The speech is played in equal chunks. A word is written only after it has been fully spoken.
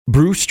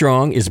Brew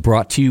Strong is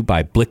brought to you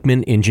by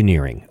Blickman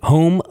Engineering,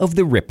 home of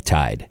the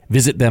Riptide.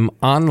 Visit them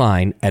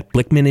online at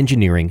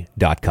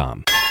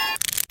blickmanengineering.com.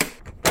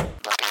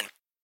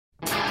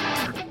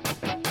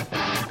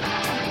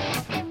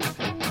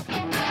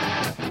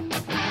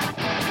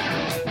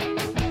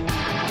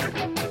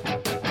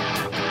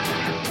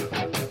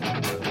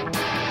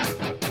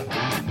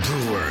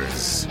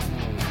 Brewers,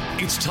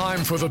 it's time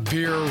for the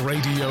beer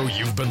radio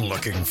you've been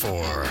looking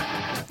for.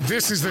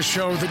 This is the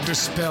show that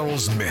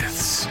dispels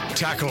myths,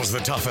 tackles the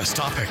toughest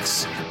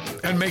topics,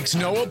 and makes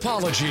no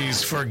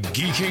apologies for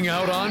geeking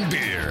out on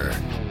beer.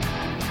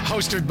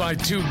 Hosted by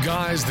two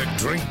guys that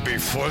drink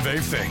before they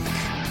think,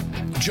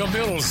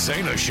 Jamil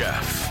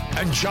Zainasheff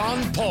and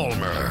John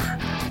Palmer.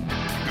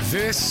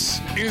 This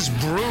is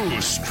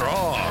Brew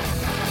Strong.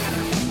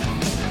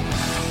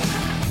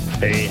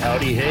 Hey,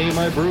 howdy, hey,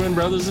 my brewing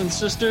brothers and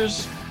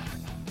sisters.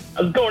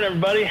 How's it going,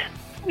 everybody?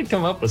 We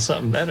come up with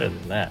something better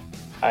than that.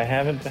 I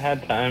haven't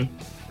had time.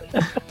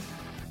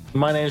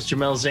 My name is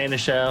Jamil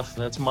Zainasheff.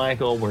 That's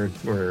Michael. We're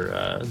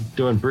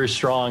doing Brew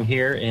Strong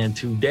here, and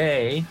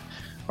today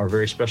our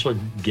very special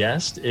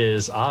guest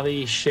is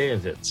Avi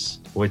Shayevitz,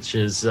 which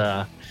is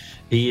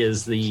he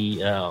is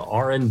the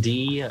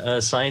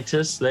R&D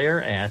scientist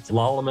there at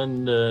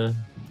Lallemand,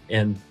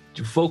 and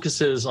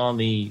focuses on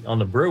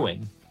the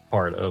brewing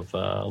part of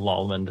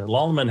Lallemand.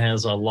 Lallemand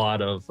has a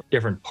lot of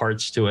different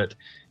parts to it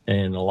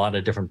and a lot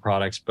of different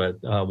products, but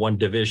one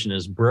division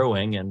is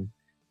brewing, and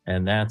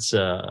that's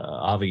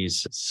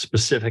Avi's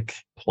specific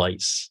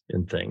place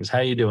in things.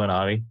 How you doing,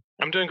 Avi?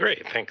 I'm doing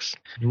great, thanks.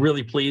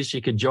 Really pleased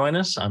you could join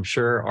us. I'm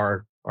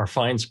sure our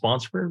fine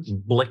sponsor,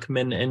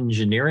 Blickman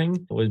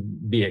Engineering,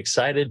 would be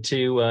excited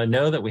to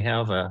know that we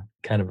have a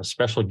kind of a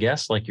special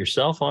guest like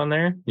yourself on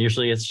there.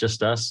 Usually it's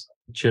just us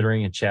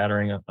chittering and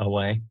chattering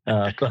away.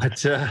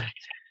 But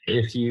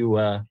if you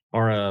are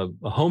a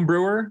home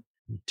brewer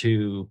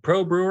to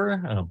pro brewer,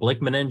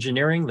 Blickman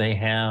Engineering, they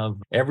have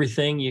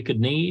everything you could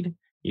need.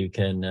 You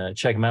can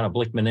check them out at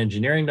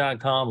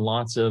blickmanengineering.com.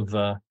 Lots of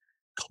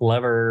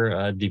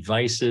clever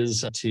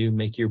devices to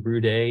make your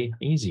brew day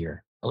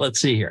easier. Let's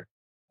see here.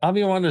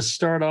 Avi, I want to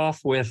start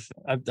off with,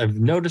 I've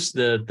noticed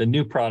the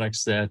new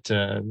products that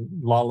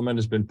Lallemand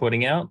has been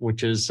putting out,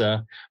 which is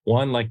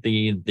one like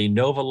the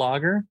Nova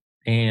Lager,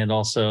 and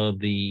also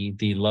the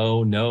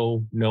low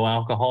no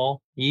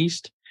alcohol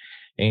yeast,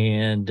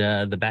 and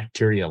the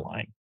bacteria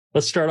line.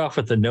 Let's start off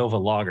with the Nova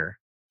Lager.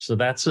 So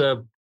that's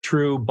a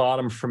true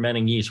bottom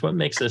fermenting yeast. What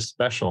makes this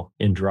special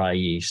in dry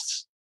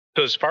yeasts?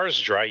 So as far as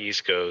dry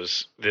yeast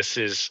goes, this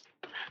is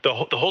the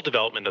whole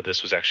development of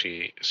this was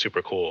actually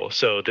super cool.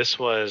 So this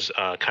was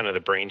kind of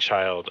the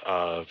brainchild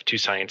of two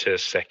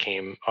scientists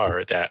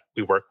that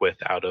we work with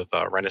out of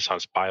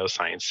Renaissance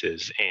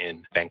Biosciences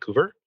in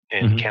Vancouver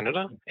in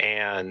Canada.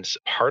 And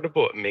part of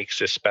what makes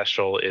this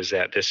special is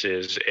that this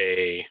is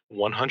a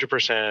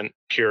 100%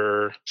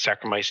 pure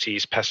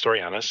Saccharomyces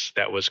pastorianus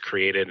that was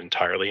created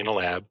entirely in a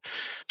lab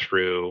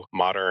through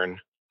modern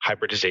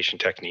hybridization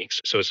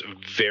techniques. So it's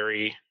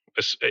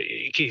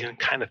you can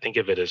kind of think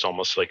of it as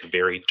almost like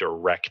very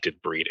directed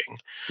breeding.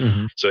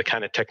 So the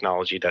kind of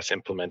technology that's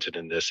implemented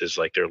in this is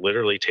like they're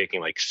literally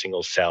taking like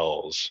single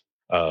cells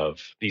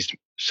of these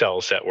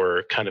cells that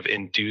were kind of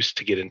induced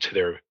to get into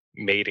their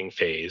mating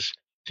phase.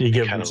 So you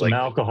give them some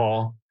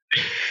alcohol,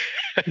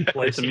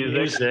 play some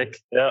music,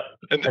 Yeah,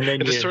 and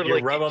then you sort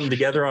of rub them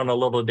together on a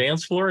little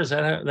dance floor. Is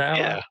that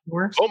how it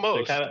works?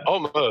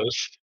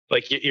 Almost.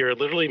 Like you're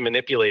literally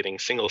manipulating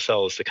single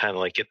cells to kind of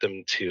like get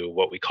them to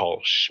what we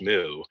call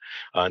shmoo.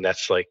 And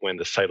that's like when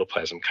the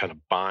cytoplasm kind of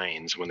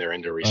binds when they're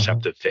in the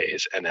receptive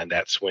phase. And then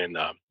that's when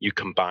you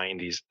combine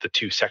the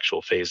two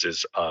sexual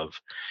phases of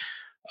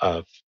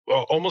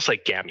almost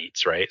like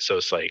gametes, right? So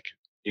it's like,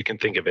 you can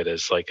think of it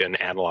as like an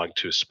analog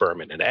to a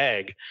sperm and an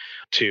egg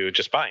to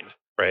just bind,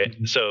 right?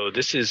 So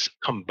this is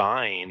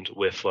combined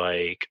with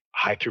like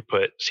high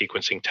throughput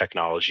sequencing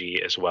technology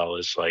as well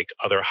as like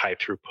other high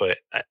throughput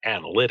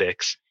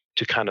analytics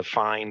to kind of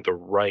find the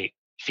right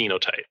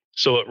phenotype.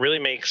 So what really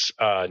makes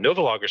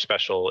Nova Lager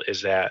special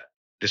is that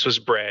this was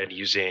bred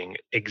using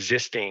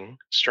existing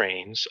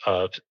strains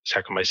of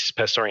Saccharomyces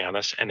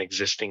pastorianus and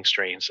existing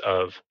strains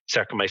of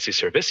Saccharomyces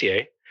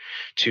cerevisiae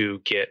to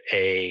get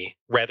a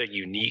rather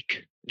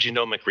unique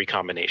genomic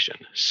recombination.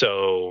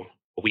 So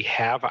we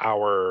have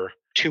our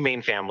two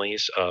main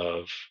families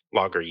of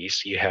lager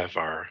yeast. You have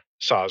our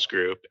Saaz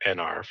group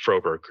and our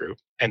Froberg group,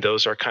 and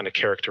those are kind of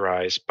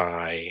characterized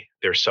by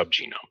their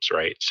subgenomes,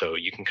 right? So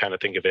you can kind of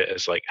think of it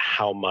as like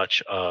how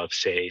much of,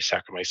 say,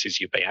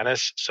 Saccharomyces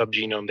eubayanus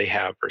subgenome they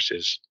have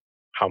versus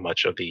how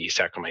much of the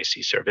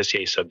Saccharomyces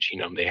cerevisiae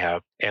subgenome they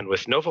have. And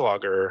with Nova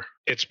Lager,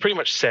 it's pretty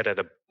much set at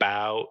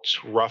about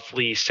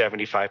roughly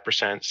 75%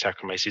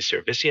 Saccharomyces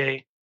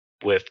cerevisiae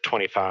with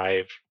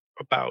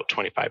about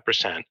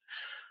 25%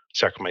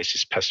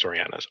 Saccharomyces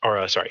pastorianus,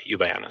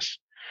 eubayanus.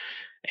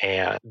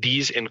 And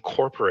these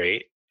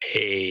incorporate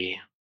a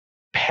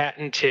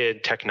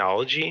patented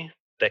technology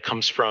that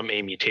comes from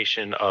a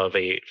mutation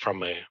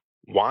from a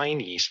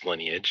wine yeast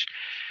lineage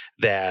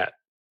that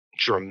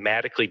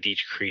dramatically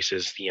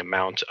decreases the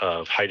amount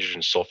of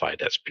hydrogen sulfide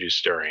that's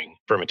produced during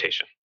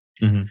fermentation.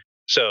 Mm-hmm.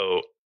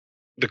 So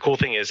the cool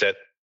thing is that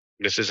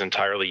this is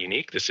entirely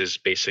unique. This is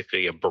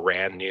basically a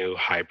brand new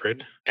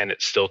hybrid, and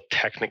it's still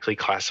technically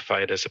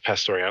classified as a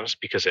pastorianus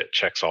because it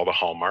checks all the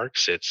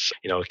hallmarks. It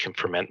can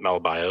ferment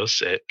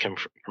malbios, it can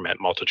ferment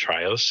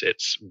maltotriose.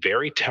 It's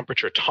very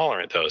temperature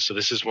tolerant though. So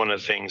this is one of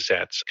the things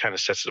that kind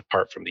of sets it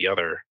apart from the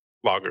other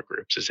lager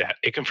groups, is that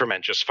it can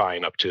ferment just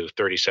fine up to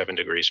 37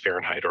 degrees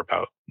Fahrenheit, or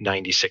about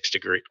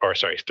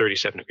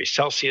 37 degrees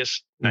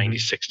Celsius,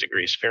 96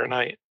 degrees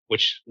Fahrenheit,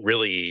 which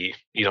really,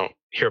 you don't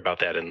hear about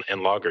that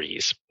in lager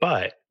yeast,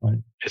 but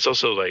it's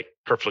also like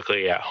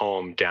perfectly at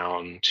home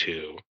down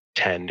to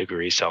 10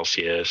 degrees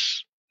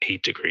Celsius,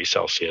 8 degrees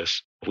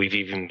Celsius. We've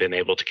even been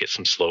able to get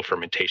some slow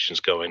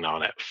fermentations going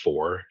on at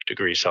 4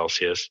 degrees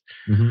Celsius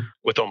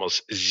with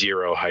almost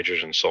zero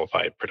hydrogen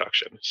sulfide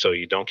production. So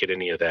you don't get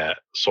any of that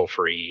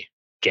sulfury,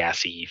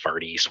 gassy,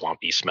 farty,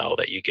 swampy smell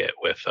that you get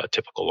with a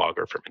typical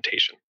lager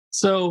fermentation.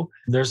 So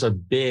there's a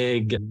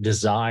big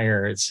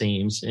desire, it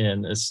seems,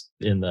 in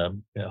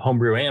the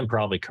homebrew and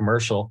probably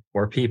commercial,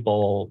 where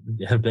people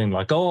have been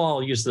like, oh,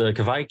 I'll use the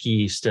Kveik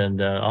yeast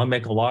and I'll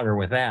make a lager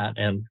with that.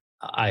 And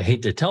I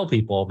hate to tell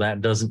people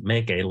that doesn't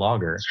make a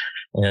lager.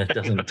 It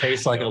doesn't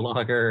taste like a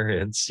lager.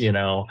 It's,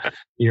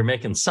 you're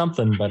making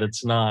something, but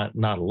it's not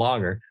a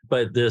lager.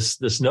 But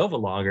this Nova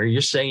lager,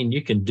 you're saying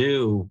you can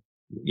do,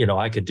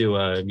 I could do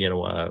a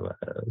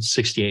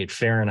 68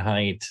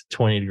 Fahrenheit,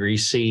 20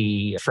 degrees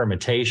C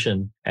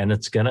fermentation, and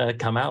it's going to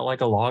come out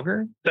like a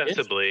lager?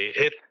 Sensibly.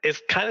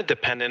 It's kind of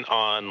dependent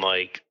on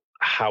like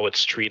how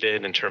it's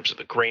treated in terms of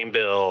the grain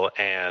bill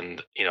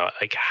and,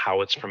 like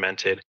how it's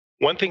fermented.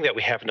 One thing that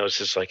we have noticed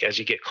is like as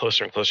you get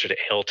closer and closer to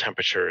ale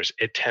temperatures,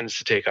 it tends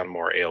to take on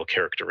more ale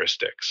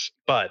characteristics.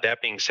 But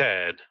that being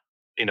said,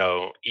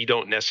 you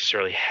don't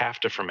necessarily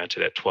have to ferment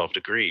it at 12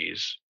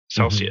 degrees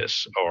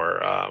Celsius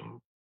or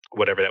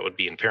whatever that would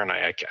be in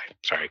Fahrenheit.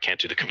 I can't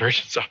do the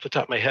conversions off the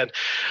top of my head.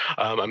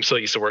 I'm so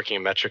used to working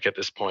in metric at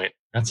this point.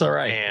 That's all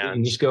right. And you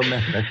can just go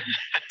metric.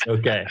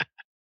 Okay.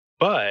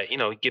 But,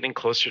 getting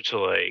closer to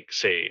like,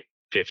 say,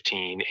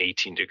 15,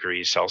 18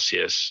 degrees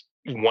Celsius,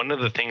 one of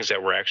the things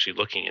that we're actually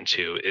looking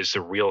into is the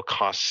real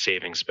cost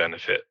savings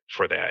benefit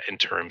for that in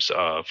terms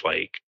of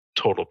like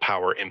total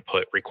power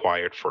input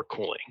required for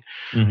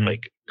cooling,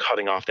 like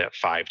cutting off that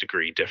 5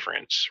 degree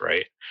difference,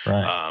 right?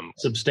 Right.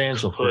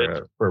 Substantial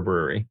for a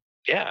brewery.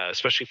 Yeah,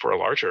 especially for a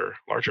larger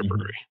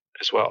brewery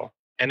as well.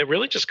 And it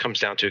really just comes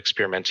down to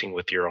experimenting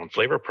with your own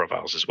flavor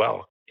profiles as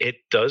well. It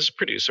does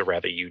produce a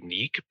rather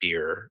unique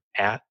beer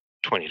at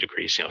 20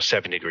 degrees,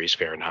 7 degrees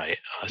Fahrenheit,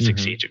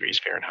 68 degrees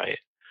Fahrenheit.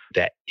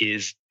 That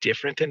is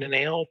different than an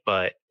ale,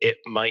 but it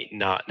might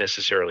not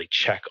necessarily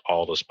check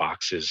all those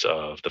boxes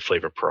of the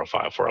flavor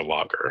profile for a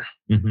lager.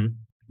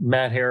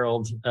 Matt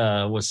Harold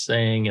was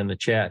saying in the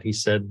chat, he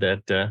said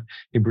that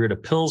he brewed a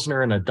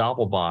Pilsner and a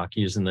Doppelbock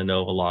using the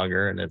Nova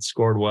lager, and it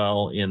scored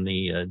well in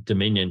the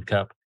Dominion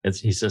Cup.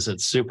 He says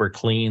it's super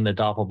clean. The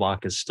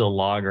Doppelbock is still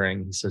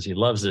lagering. He says he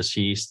loves this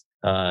yeast.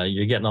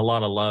 You're getting a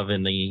lot of love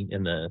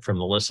from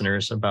the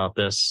listeners about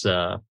this.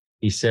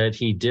 He said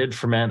he did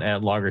ferment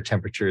at lager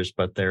temperatures,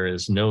 but there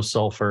is no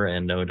sulfur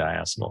and no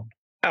diacetyl.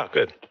 Oh,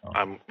 good.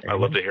 I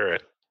love to hear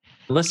it.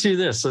 Let's do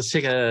this. Let's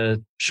take a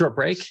short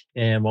break.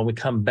 And when we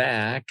come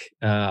back,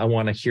 I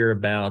want to hear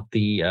about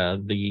the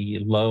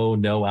low,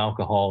 no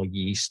alcohol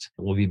yeast.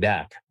 We'll be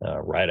back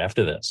right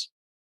after this.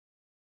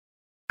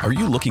 Are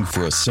you looking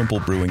for a simple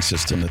brewing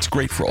system that's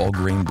great for all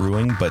grain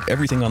brewing, but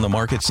everything on the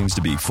market seems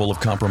to be full of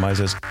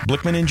compromises?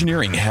 Blickman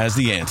Engineering has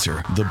the answer.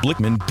 The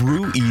Blickman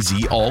Brew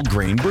Easy All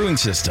Grain Brewing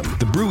System.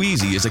 The Brew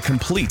Easy is a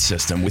complete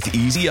system with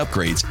easy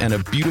upgrades and a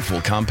beautiful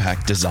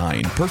compact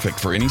design, perfect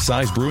for any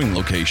size brewing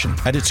location.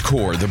 At its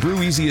core, the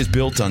Brew Easy is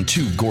built on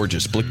 2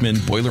 gorgeous Blickman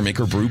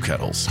Boilermaker brew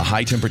kettles, a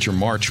high-temperature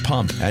March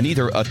pump, and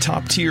either a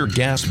top-tier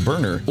gas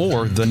burner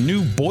or the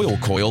new Boil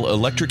Coil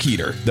electric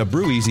heater. The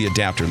Brew Easy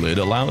adapter lid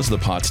allows the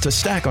pots to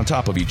stack on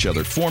top of each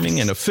other, forming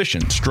an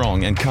efficient,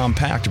 strong, and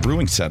compact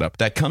brewing setup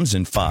that comes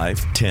in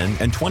 5, 10,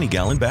 and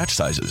 20-gallon batch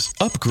sizes.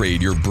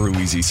 Upgrade your Brew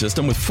Easy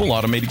system with full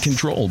automated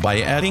control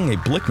by adding a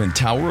Blickman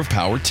Tower of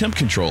Power temp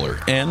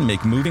controller, and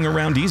make moving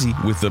around easy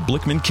with the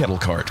Blickman Kettle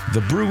Cart. The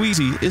Brew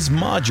Easy is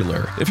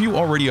modular. If you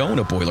already own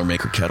a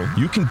Boilermaker kettle,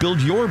 you can build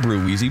your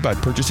Brew Easy by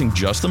purchasing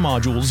just the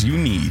modules you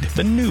need.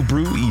 The new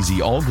Brew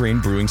Easy all-grain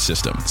brewing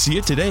system. See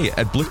it today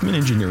at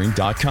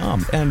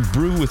BlickmanEngineering.com and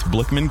brew with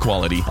Blickman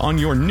quality on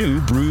your new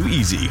Brew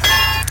Easy.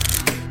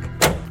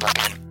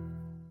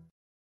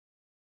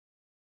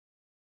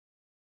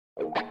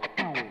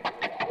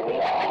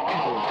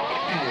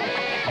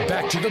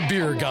 Back to the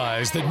beer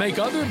guys that make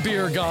other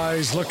beer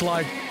guys look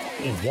like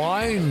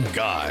wine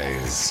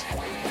guys.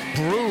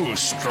 Brew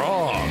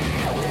strong.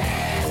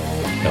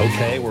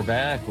 Okay, we're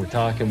back. We're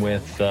talking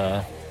with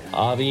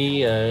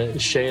Avi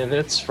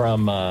Shayevitz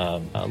from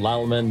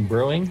Lallemand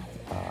Brewing.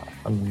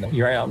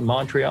 You're out in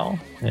Montreal.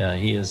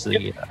 He is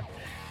the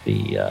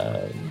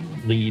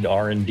lead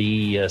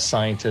R&D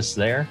scientist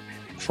there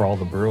for all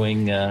the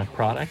brewing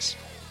products.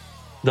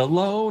 The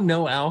low,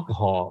 no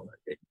alcohol.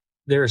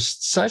 There's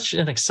such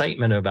an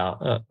excitement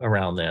about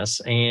around this.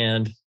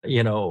 And,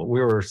 we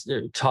were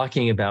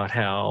talking about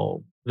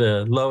how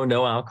the low,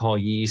 no alcohol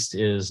yeast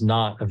is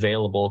not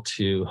available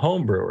to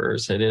home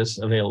brewers. It is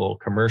available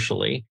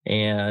commercially.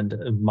 And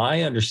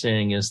my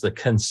understanding is the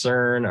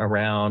concern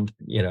around,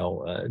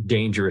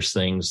 dangerous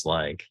things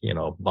like,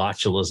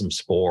 botulism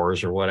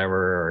spores or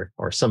whatever,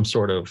 or some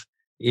sort of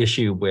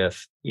issue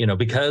with,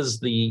 because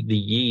the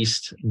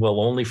yeast will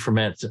only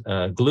ferment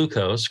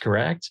glucose,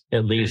 correct?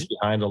 It leaves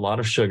behind a lot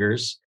of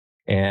sugars.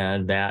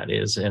 And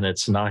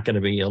it's not going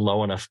to be a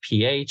low enough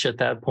pH at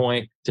that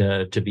point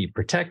to be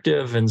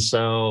protective. And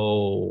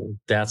so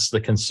that's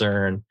the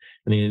concern.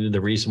 And the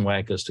reason why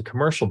it goes to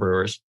commercial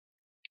brewers.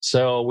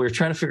 So we're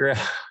trying to figure out.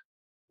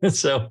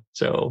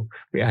 So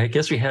I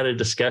guess we had a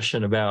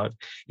discussion about,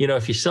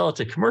 if you sell it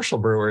to commercial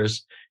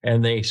brewers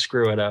and they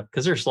screw it up,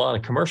 because there's a lot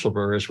of commercial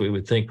brewers we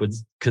would think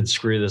could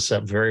screw this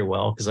up very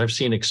well, because I've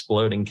seen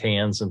exploding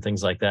cans and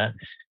things like that.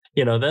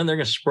 Then they're going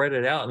to spread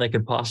it out and they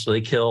could possibly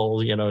kill,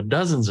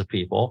 dozens of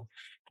people.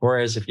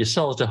 Whereas if you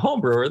sell it to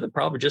home brewer, they'll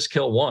probably just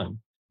kill one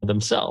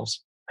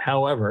themselves.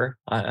 However,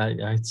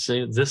 I'd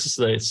say this is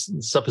the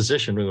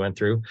supposition we went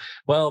through.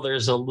 Well,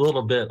 there's a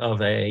little bit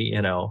of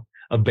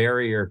a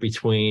barrier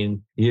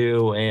between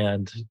you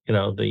and,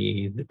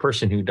 the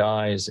person who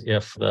dies.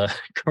 If the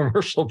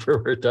commercial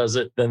brewer does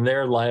it, then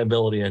their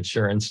liability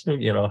insurance,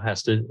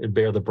 has to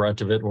bear the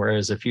brunt of it.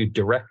 Whereas if you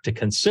direct to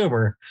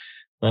consumer,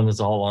 then it's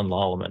all on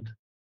Lallemand.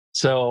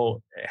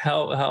 So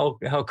how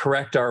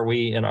correct are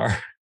we in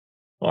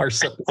our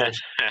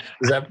supposition?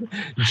 Is that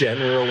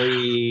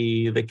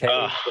generally the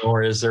case,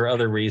 or is there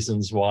other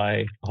reasons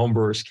why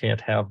homebrewers can't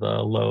have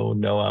the low,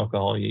 no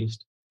alcohol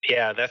yeast?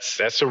 Yeah, that's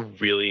a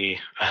really,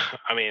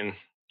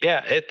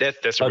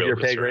 that's a real your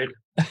pay concern.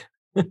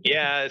 grade.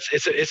 Yeah,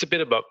 it's a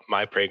bit about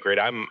my pay grade.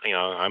 I'm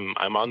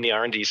on the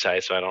R&D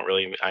side, so I don't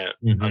really I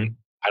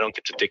don't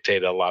get to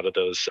dictate a lot of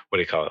those. What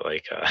do you call it?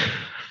 Like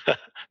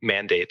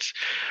mandates.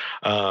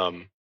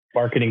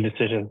 Marketing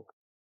decisions.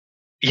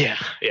 Yeah.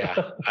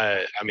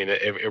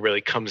 It really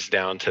comes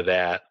down to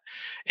that.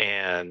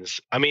 And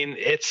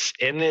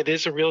it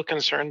is a real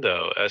concern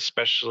though,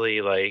 especially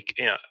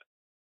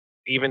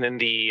even in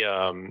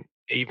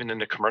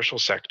the commercial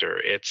sector.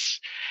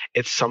 It's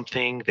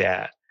something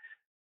that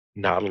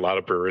not a lot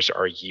of brewers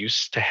are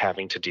used to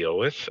having to deal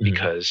with,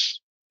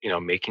 because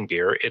making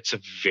beer, it's a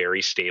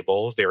very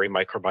stable, very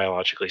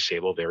microbiologically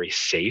stable, very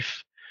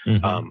safe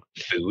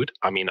food.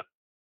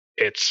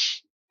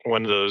 It's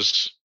one of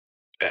those,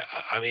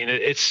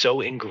 it's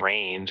so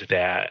ingrained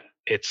that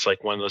it's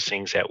like one of those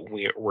things that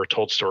we're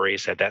told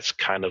stories that's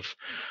kind of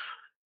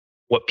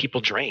what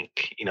people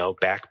drank,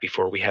 back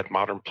before we had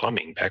modern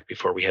plumbing, back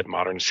before we had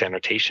modern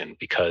sanitation,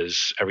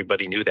 because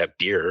everybody knew that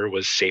beer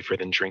was safer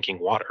than drinking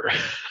water.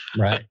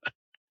 Right.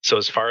 So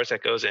as far as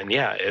that goes, and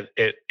yeah,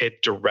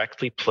 it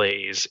directly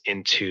plays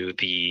into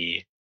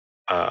the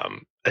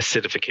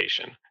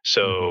acidification.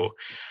 So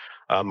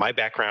my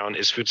background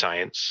is food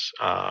science.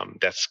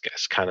 That's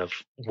kind of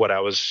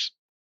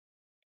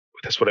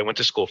that's what I went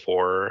to school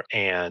for.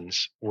 And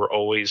what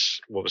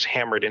was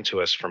hammered into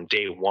us from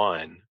day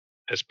one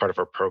as part of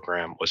our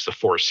program was the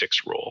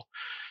 4-6 rule.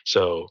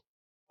 So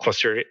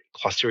Clostridium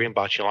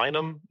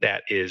botulinum,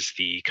 that is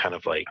the kind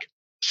of like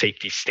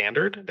safety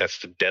standard. That's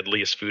the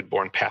deadliest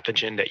foodborne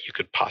pathogen that you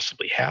could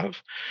possibly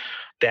have.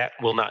 That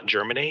will not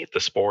germinate.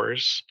 The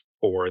spores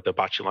or the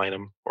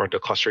botulinum or the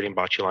Clostridium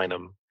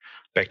botulinum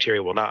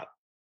bacteria will not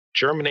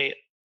germinate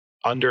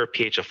under a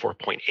pH of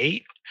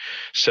 4.8.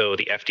 So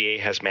the FDA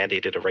has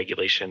mandated a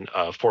regulation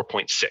of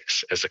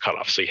 4.6 as the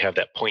cutoff. So you have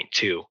that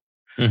 0.2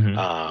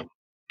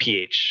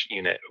 pH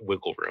unit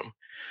wiggle room.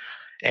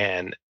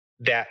 And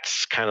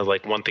that's kind of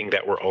like one thing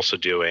that we're also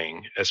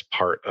doing as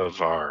part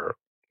of our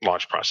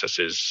launch process,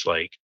 is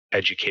like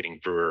educating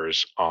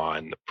brewers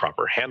on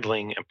proper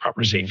handling and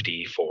proper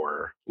safety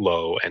for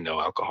low and no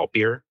alcohol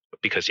beer.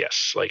 Because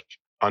yes, like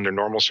under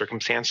normal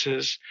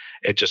circumstances,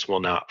 it just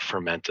will not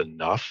ferment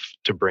enough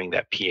to bring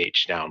that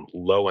pH down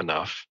low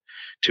enough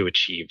to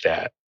achieve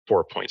that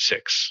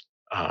 4.6.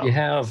 You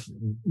have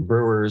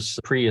brewers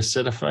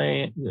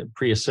pre-acidifying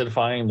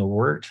the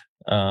wort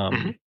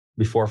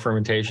before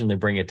fermentation. They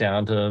bring it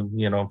down to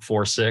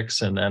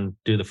 4.6 and then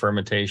do the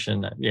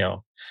fermentation.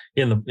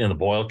 In the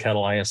boil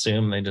kettle, I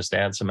assume they just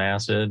add some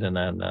acid and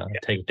then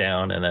take it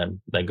down, and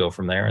then they go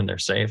from there and they're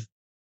safe.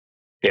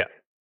 Yeah,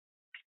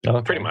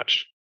 okay. Pretty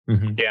much.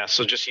 Yeah,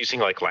 so just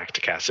using like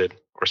lactic acid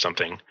or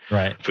something,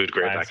 right? Food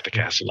grade lactic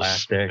acid,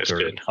 lactic or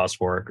good.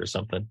 Phosphoric or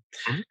something.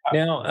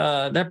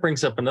 Now that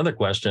brings up another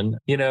question.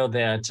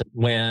 That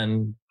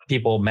when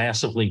people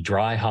massively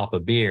dry hop a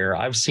beer,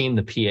 I've seen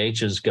the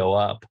pHs go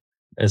up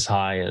as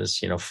high as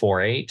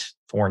 4.8,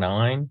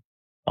 4.9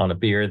 on a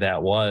beer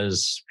that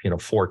was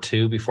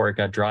 4.2 before it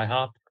got dry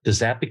hopped. Does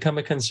that become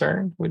a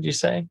concern, would you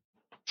say?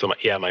 So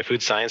my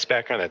food science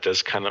background, that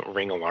does kind of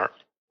ring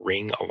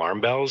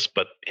alarm bells,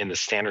 but in the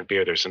standard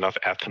beer, there's enough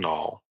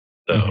ethanol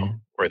though,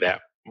 where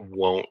that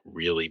won't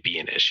really be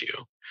an issue.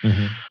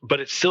 But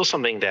it's still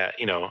something that,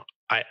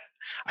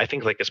 I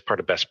think like as part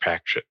of best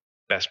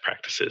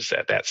practices,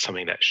 that's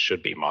something that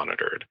should be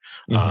monitored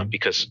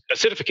because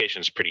acidification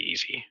is pretty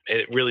easy.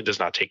 It really does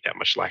not take that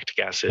much lactic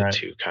acid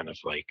to kind of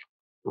like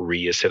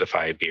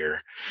re-acidify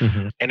beer.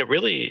 And it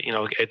really,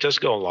 it does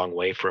go a long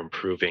way for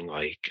improving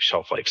like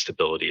shelf life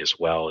stability as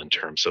well in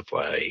terms of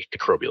like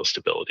microbial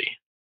stability.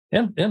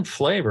 And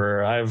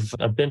flavor.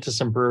 I've been to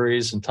some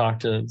breweries and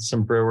talked to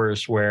some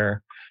brewers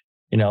where,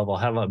 they'll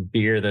have a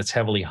beer that's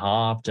heavily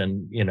hopped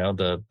and,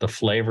 the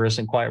flavor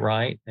isn't quite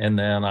right. And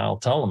then I'll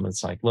tell them,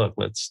 it's like, look,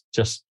 let's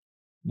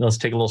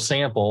take a little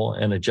sample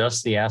and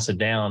adjust the acid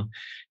down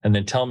and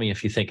then tell me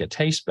if you think it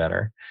tastes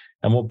better.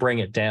 And we'll bring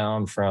it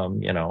down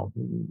from,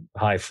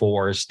 high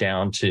 4s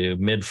down to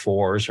mid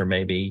 4s or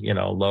maybe,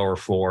 lower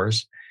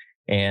 4s.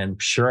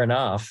 And sure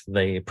enough,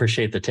 they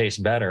appreciate the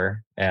taste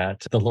better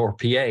at the lower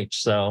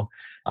pH. So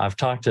I've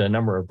talked to a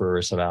number of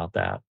brewers about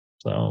that.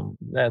 So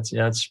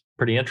that's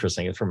pretty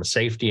interesting. It's from a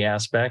safety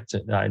aspect.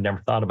 I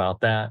never thought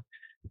about that,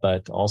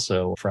 but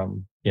also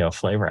from,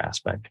 flavor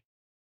aspect.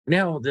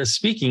 Now,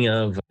 speaking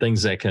of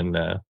things that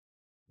can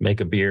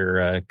make a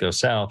beer go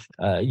south,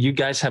 you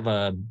guys have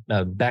a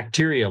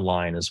bacteria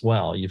line as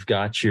well. You've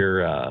got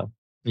your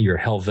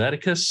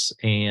Helveticus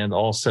and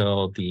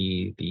also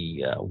the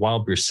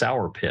wild brew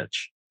sour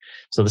pitch.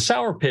 So the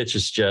sour pitch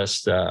is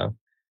just a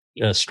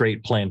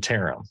straight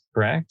plantarum,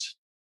 correct?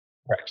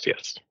 Correct,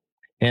 yes.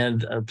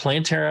 And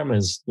plantarum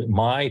is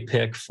my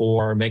pick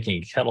for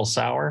making kettle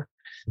sour.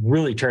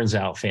 Really turns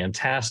out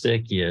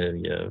fantastic.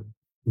 You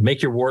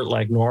make your wort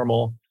like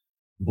normal,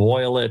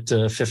 boil it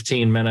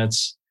 15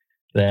 minutes,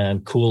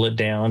 then cool it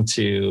down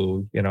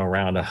to,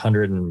 around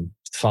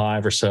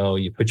 105 or so.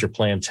 You put your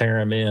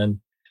plantarum in,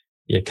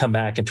 you come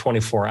back in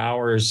 24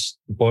 hours,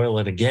 boil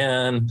it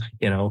again,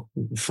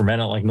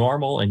 ferment it like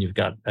normal, and you've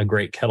got a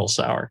great kettle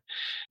sour.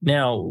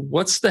 Now,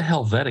 what's the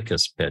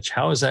Helveticus pitch?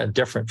 How is that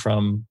different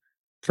from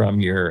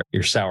your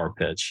sour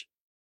pitch?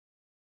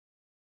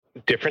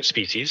 Different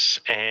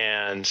species.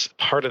 And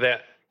part of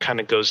that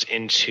kind of goes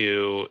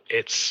into,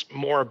 it's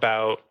more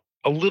about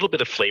a little bit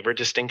of flavor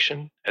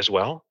distinction as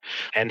well.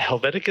 And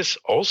Helveticus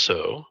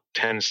also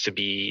tends to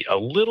be a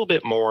little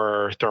bit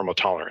more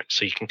thermotolerant.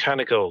 So you can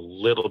kind of go a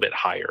little bit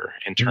higher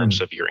in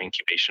terms of your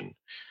incubation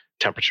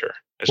temperature.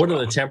 What are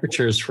the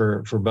temperatures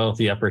for both,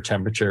 the upper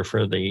temperature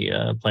for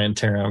the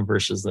plantarum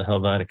versus the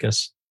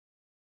Helveticus?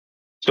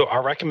 So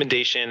our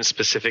recommendation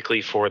specifically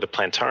for the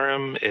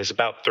plantarum is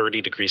about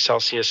 30 degrees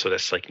Celsius. So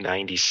that's like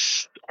 90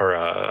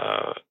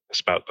 or it's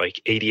about like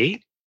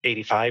 88,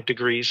 85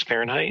 degrees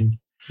Fahrenheit.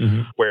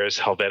 Whereas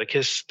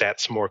Helveticus,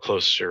 that's more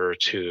closer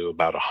to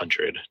about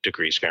 100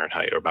 degrees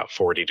Fahrenheit or about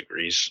 40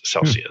 degrees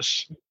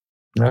Celsius.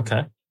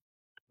 Okay.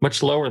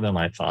 Much lower than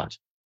I thought.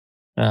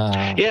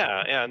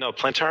 Yeah. No,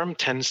 plantarum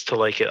tends to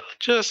like it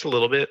just a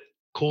little bit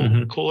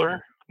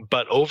cooler.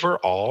 But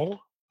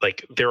overall,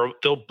 like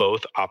they'll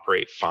both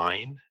operate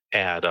fine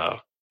at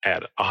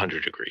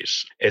 100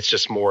 degrees. It's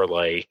just more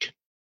like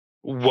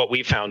what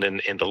we found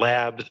in the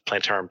lab.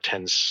 Plantarum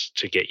tends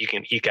to you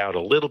can eke out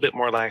a little bit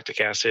more lactic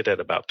acid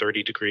at about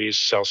 30 degrees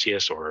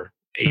Celsius or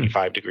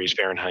 85 degrees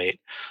Fahrenheit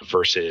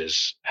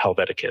versus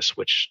Helveticus,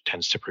 which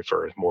tends to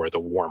prefer more of the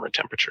warmer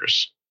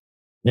temperatures.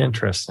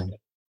 Interesting.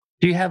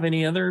 Do you have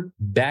any other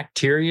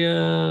bacteria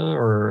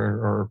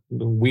or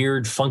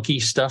weird, funky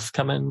stuff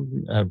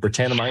coming?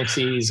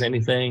 Brettanomyces,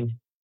 anything?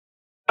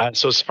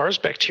 So as far as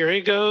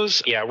bacteria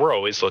goes, yeah, we're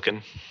always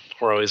looking.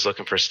 We're always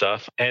looking for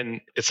stuff.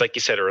 And it's like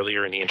you said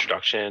earlier in the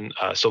introduction.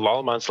 So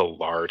Lallemand's a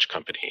large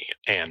company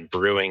and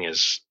brewing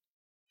is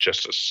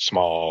just a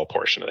small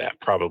portion of that,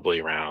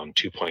 probably around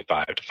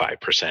 2.5 to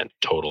 5%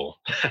 total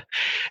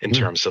in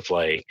terms of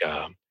like,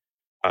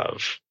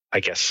 I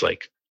guess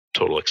like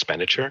total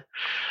expenditure.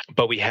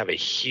 But we have a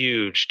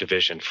huge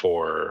division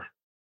for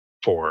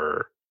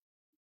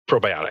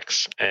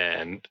probiotics,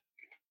 and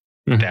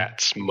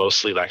that's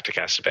mostly lactic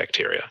acid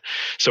bacteria.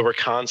 So we're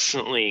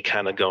constantly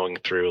kind of going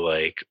through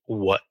like,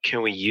 what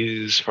can we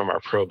use from our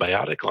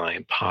probiotic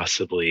line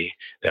possibly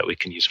that we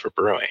can use for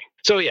brewing?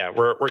 So yeah,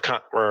 we're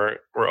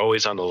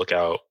always on the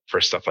lookout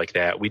for stuff like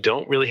that. We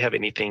don't really have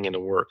anything in the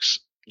works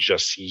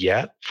just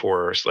yet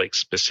for like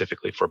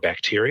specifically for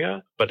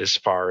bacteria, but as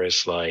far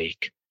as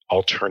like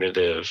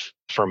alternative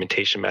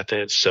fermentation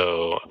methods,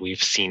 so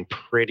we've seen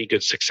pretty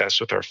good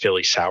success with our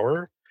Philly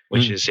sour,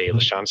 which is a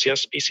Lachantia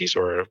species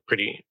or a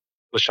pretty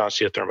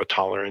Lachantia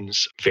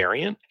thermotolerans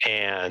variant.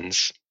 And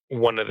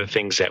one of the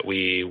things that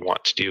we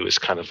want to do is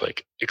kind of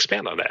like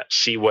expand on that,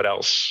 see what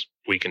else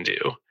we can do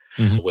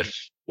with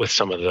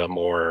some of the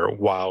more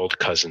wild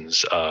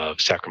cousins of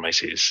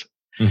Saccharomyces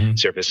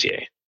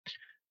cerevisiae.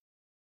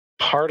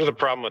 Part of the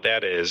problem with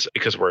that is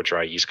because we're a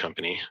dry yeast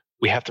company,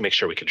 we have to make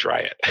sure we can dry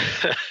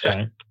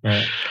it.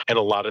 Right. And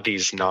a lot of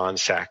these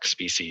non-sac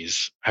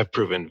species have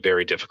proven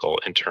very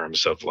difficult in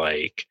terms of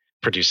like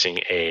producing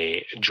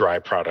a dry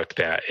product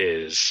that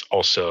is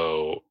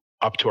also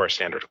up to our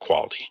standard of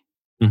quality.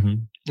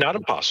 Not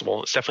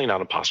impossible. It's definitely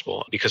not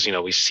impossible because, you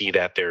know, we see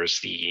that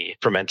there's the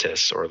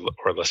Fermentis or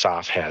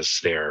Lasaf has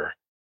their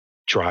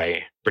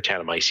dry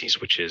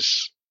Brettanomyces, which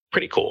is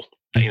pretty cool.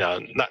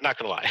 not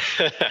gonna lie,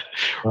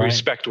 Right.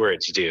 respect where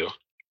it's due.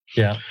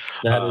 Yeah,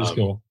 that is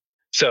cool.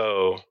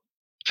 So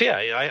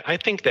yeah, I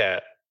think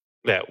that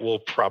we'll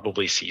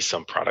probably see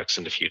some products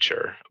in the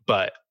future,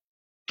 but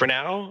for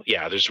now,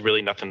 yeah, there's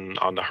really nothing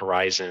on the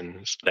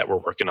horizons that we're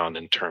working on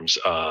in terms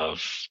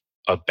of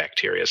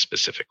bacteria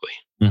specifically.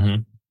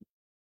 Mm-hmm.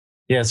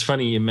 Yeah, it's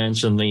funny you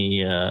mentioned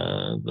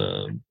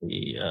the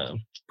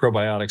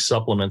probiotic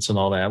supplements and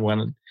all that.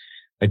 When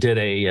I did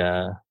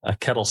a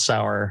kettle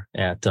sour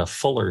at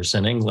Fuller's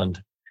in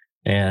England,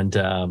 and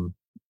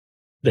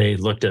they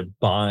looked at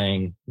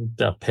buying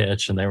the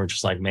pitch, and they were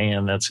just like,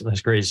 "Man, that's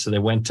crazy." So they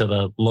went to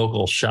the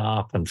local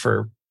shop, and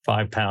for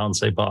 £5,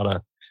 they bought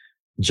a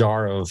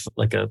jar of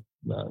like a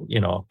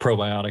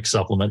probiotic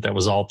supplement that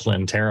was all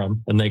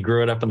plantarum, and they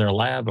grew it up in their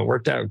lab. It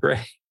worked out great.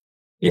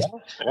 Yeah.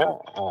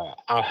 Hell,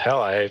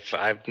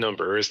 I've known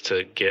brewers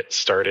to get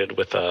started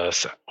with a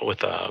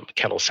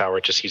kettle sour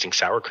just using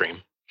sour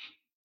cream.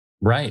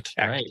 Right.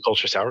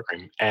 Agriculture sour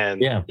cream, and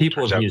yeah,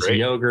 people have used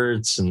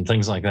yogurts and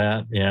things like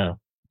that. Yeah.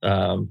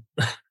 I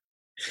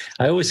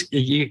always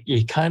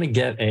you kind of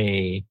get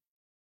a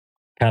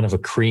kind of a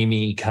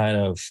creamy kind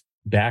of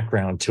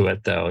background to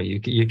it, though.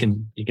 You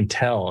can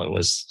tell it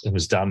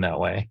was done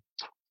that way.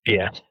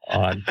 Yeah.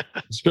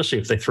 Especially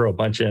if they throw a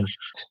bunch in.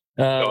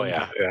 Oh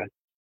yeah.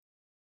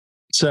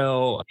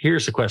 So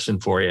here's a question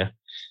for you.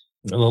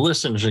 The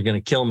listeners are going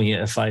to kill me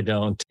if I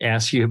don't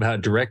ask you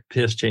about direct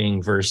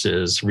pitching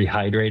versus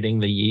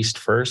rehydrating the yeast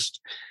first.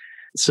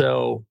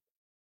 So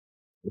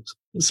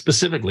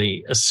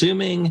specifically,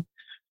 assuming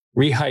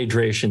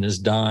rehydration is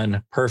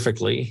done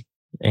perfectly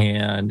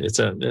and it's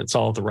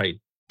all at the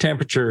right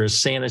temperature, is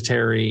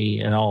sanitary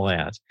and all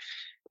that,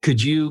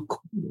 could you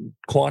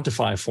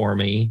quantify for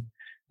me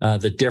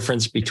the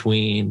difference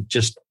between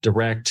just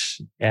direct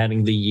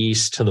adding the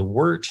yeast to the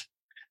wort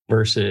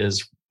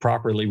versus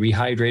properly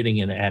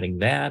rehydrating and adding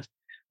that?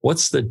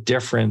 What's the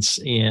difference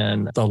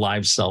in the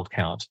live cell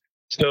count?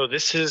 So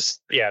this is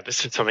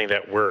something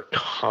that we're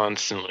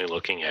constantly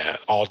looking at.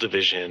 All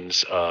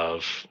divisions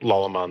of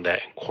Lallemand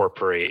that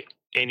incorporate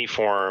any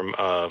form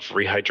of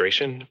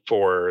rehydration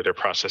for their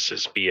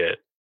processes, be it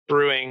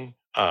brewing,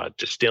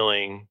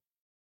 distilling,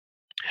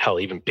 hell,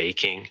 even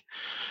baking.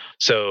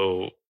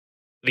 So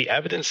the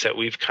evidence that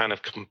we've kind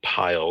of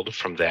compiled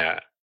from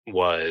that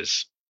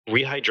was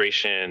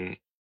rehydration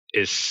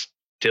is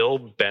still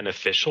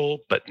beneficial,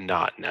 but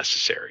not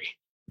necessary.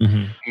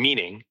 Mm-hmm.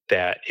 Meaning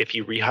that if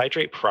you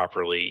rehydrate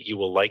properly, you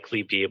will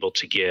likely be able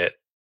to get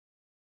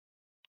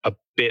a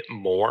bit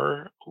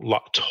more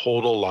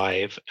total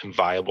live and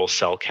viable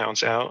cell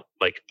counts out,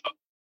 like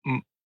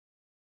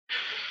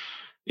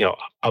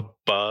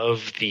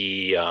above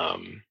the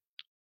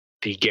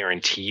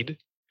guaranteed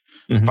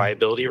mm-hmm.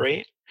 viability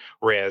rate.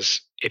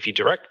 Whereas if you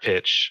direct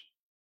pitch,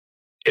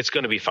 it's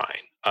going to be fine.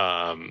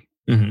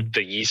 Mm-hmm.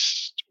 The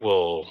yeast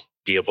will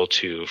be able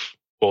to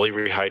fully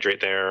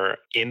rehydrate there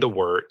in the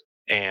wort.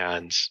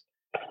 And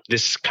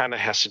this kind of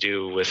has to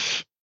do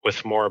with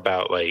more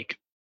about like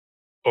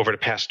over the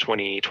past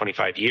 20,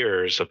 25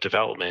 years of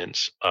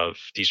development of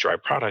these dry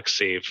products,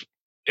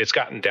 it's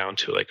gotten down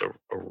to like a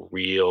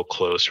real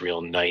close,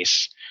 real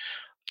nice,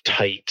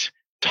 tight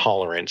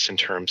tolerance in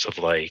terms of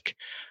like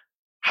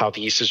how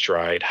the yeast is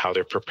dried, how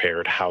they're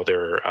prepared, how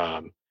they're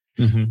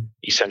mm-hmm.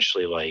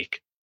 essentially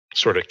like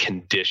sort of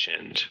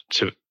conditioned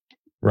to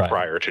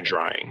prior to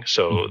drying.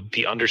 So mm-hmm.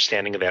 the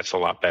understanding of that's a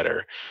lot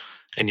better.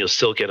 And you'll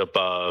still get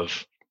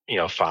above,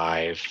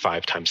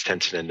 5 times 10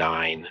 to the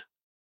 9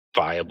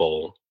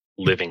 viable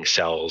living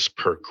cells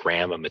per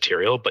gram of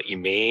material, but you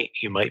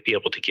might be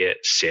able to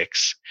get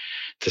 6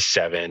 to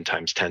 7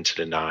 times 10 to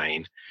the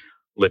 9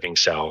 living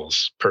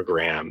cells per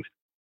gram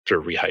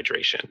through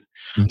rehydration.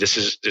 Mm-hmm. This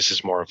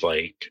is more of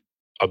like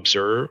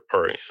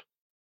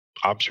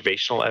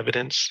observational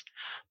evidence,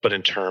 but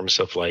in terms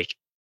of like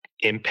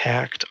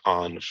impact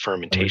on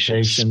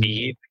fermentation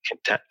speed,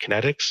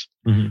 kinetics,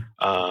 mm-hmm.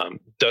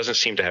 Doesn't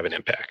seem to have an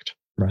impact.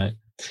 Right.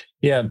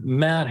 Yeah.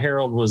 Matt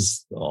Harold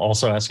was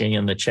also asking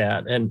in the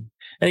chat, and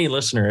any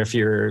listener, if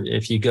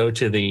you go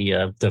to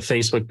the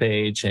Facebook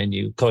page and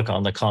you click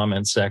on the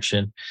comments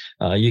section,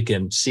 you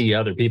can see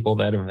other people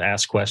that have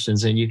asked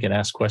questions, and you can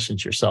ask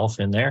questions yourself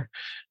in there.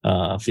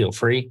 Feel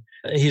free.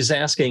 He's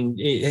asking,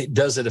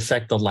 does it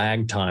affect the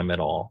lag time at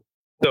all?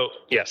 So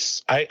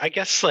yes, I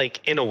guess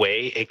like in a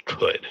way it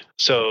could.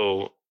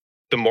 So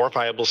the more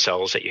viable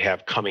cells that you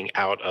have coming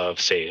out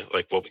of, say,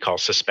 like what we call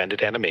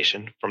suspended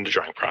animation from the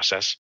drying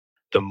process,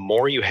 the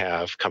more you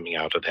have coming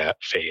out of that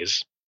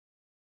phase,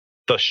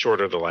 the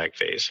shorter the lag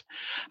phase.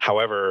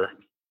 However,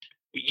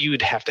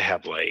 you'd have to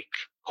have like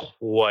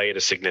quite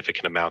a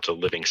significant amount of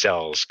living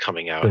cells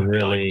coming out,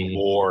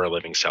 more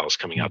living cells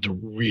coming out to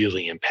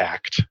really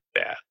impact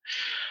that.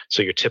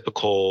 So your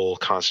typical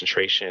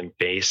concentration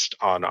based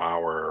on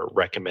our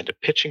recommended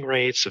pitching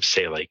rates of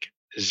say like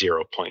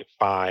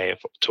 0.5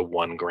 to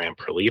 1 gram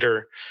per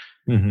liter,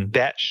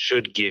 that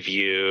should give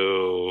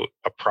you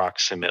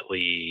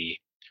approximately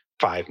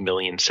 5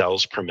 million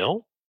cells per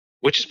mil,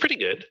 which is pretty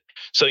good.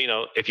 So,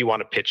 if you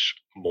want to pitch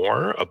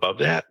more above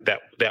that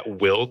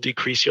will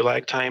decrease your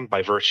lag time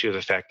by virtue of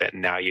the fact that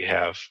now you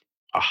have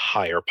a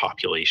higher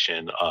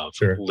population of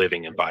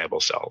living and viable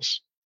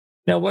cells.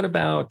 Now, what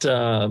about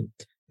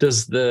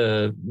does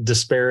the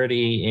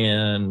disparity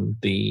in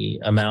the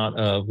amount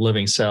of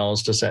living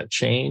cells, does that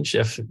change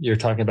if you're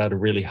talking about a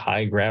really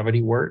high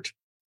gravity wort?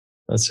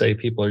 Let's say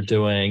people are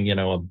doing,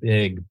 a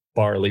big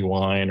barley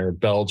wine or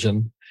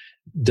Belgian.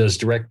 Does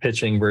direct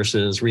pitching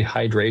versus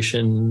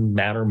rehydration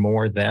matter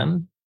more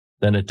than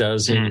it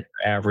does in your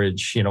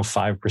average,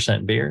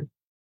 5% beer?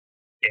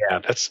 Yeah,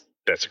 that's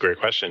a great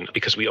question,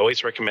 because we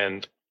always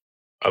recommend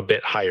a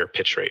bit higher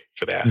pitch rate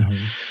for that.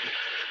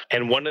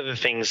 And one of the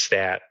things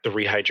that the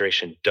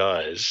rehydration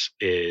does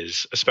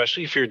is,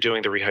 especially if you're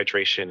doing the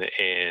rehydration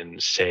in,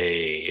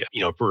 say,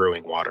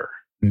 brewing water,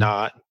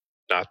 not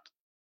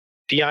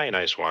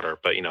deionized water,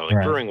 but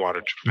brewing water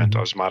to prevent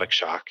osmotic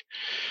shock,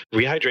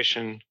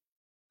 rehydration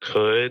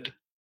could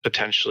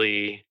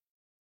potentially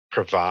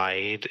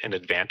provide an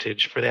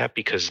advantage for that,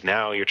 because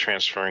now you're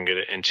transferring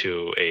it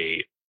into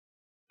a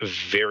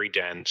very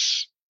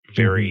dense,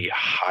 very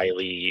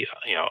highly,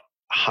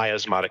 high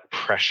osmotic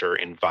pressure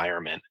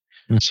environment,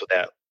 so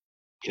that,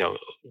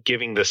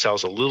 giving the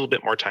cells a little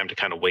bit more time to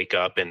kind of wake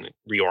up and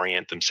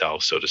reorient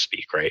themselves, so to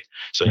speak, right?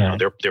 So,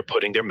 they're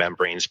putting their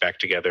membranes back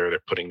together, they're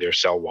putting their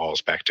cell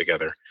walls back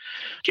together,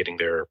 getting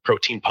their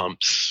protein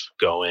pumps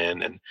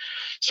going and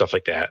stuff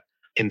like that.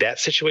 In that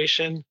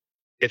situation,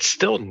 it's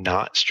still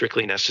not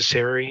strictly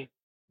necessary,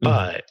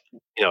 but,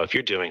 if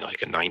you're doing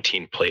like a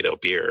 19 Plato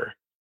beer,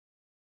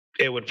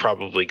 it would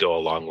probably go a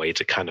long way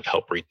to kind of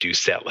help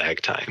reduce that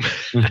lag time.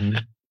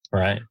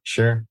 Right.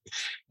 Sure.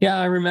 Yeah.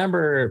 I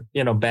remember,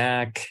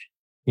 back,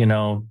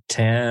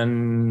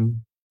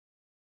 10,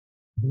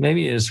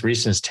 maybe as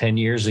recent as 10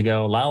 years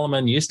ago,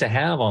 Lallemand used to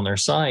have on their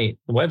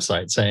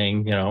website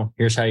saying,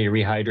 here's how you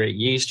rehydrate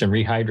yeast and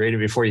rehydrate it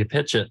before you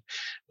pitch it.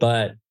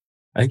 But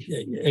I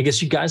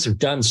guess you guys have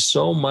done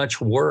so much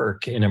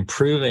work in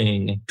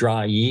improving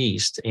dry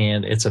yeast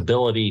and its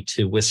ability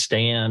to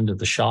withstand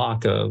the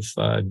shock of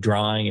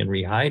drying and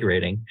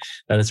rehydrating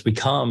that it's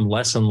become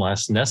less and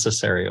less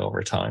necessary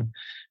over time.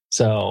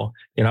 So,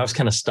 I was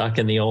kind of stuck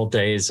in the old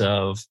days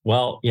of, you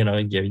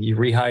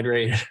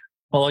rehydrate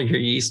all your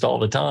yeast all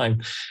the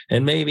time,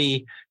 and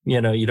maybe,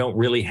 you don't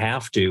really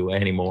have to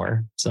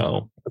anymore.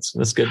 So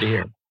that's good to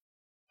hear.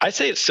 I'd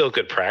say it's still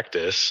good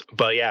practice,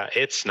 but yeah,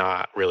 it's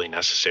not really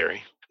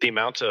necessary. The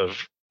amount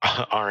of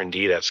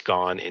R&D that's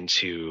gone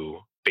into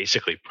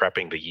basically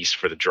prepping the yeast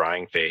for the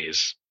drying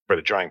phase, for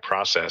the drying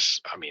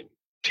process, I mean,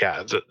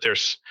 yeah,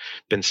 there's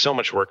been so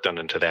much work done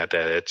into that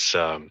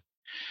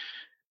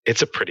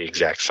it's a pretty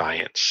exact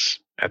science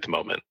at the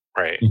moment,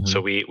 right?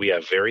 So we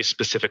have very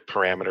specific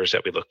parameters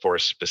that we look for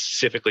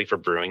specifically for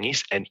brewing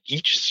yeast, and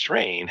each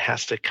strain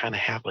has to kind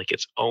of have like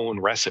its own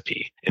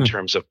recipe in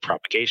terms of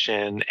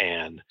propagation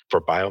and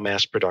for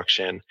biomass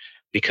production,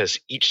 because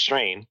each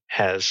strain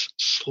has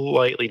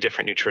slightly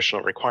different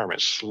nutritional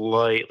requirements,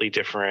 slightly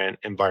different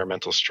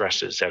environmental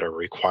stresses that are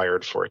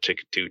required for it to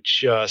do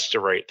just the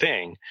right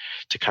thing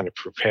to kind of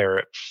prepare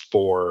it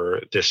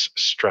for this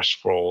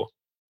stressful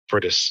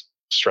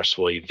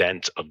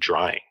event of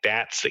drying.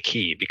 That's the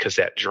key, because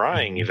that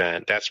drying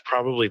event, that's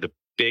probably the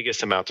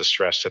biggest amount of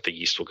stress that the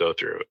yeast will go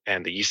through.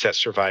 And the yeast that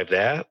survive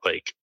that,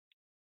 like,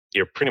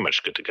 you're pretty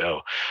much good to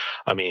go.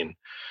 I mean,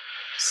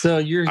 so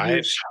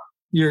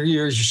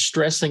you're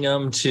stressing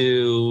them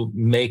to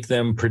make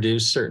them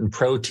produce certain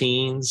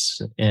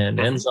proteins and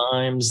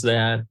enzymes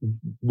that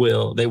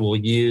they will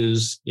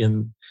use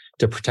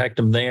to protect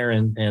them there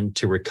and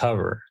to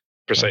recover.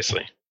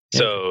 Precisely.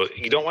 So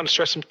you don't want to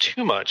stress them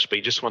too much, but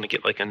you just want to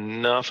get like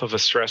enough of a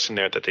stress in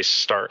there that they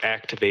start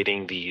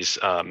activating these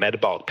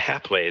metabolic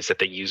pathways that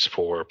they use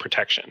for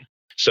protection.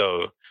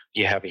 So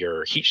you have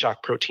your heat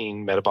shock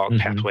protein metabolic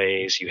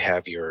pathways, you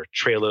have your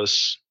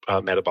trailose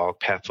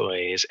metabolic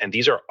pathways, and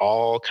these are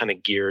all kind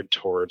of geared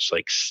towards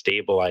like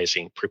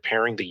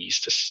preparing the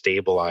yeast to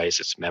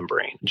stabilize its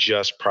membrane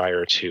just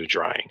prior to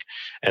drying.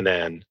 And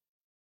then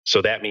so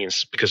that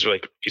means, because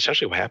like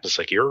essentially what happens,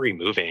 like you're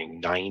removing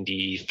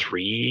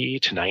 93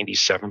 to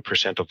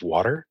 97% of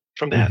water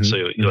from that. So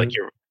like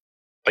you're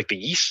like the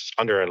yeast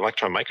under an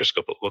electron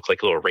microscope look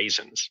like little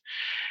raisins.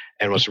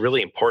 And what's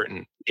really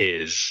important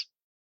is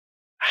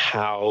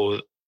how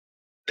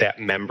that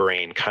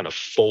membrane kind of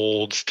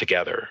folds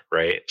together,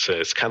 right? So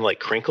it's kind of like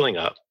crinkling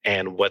up.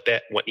 And what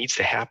needs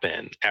to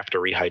happen after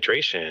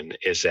rehydration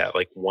is that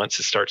like once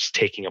it starts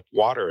taking up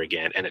water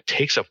again, and it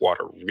takes up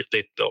water,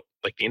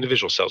 like the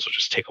individual cells will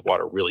just take up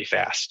water really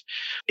fast.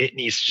 It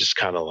needs to just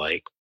kind of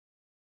like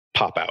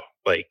pop out,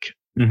 like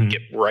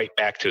get right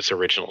back to its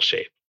original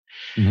shape.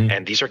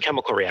 And these are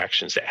chemical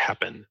reactions that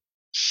happen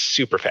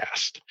super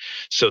fast.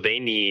 So they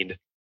need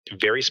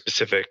very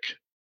specific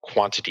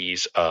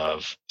quantities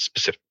of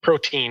specific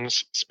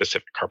proteins,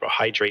 specific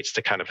carbohydrates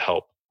to kind of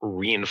help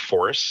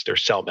reinforce their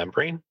cell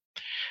membrane,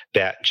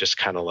 that just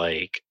kind of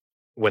like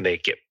when they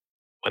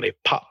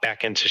pop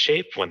back into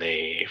shape, when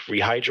they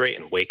rehydrate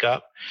and wake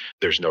up,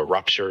 there's no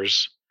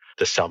ruptures,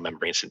 the cell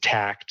membrane's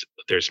intact,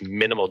 there's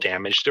minimal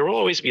damage. There will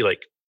always be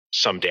like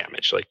some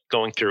damage, like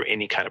going through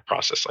any kind of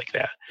process like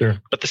that. Sure.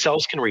 But the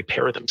cells can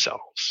repair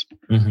themselves.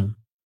 Mm-hmm.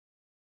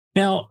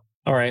 Now,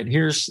 all right,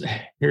 here's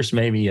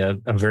maybe a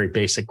very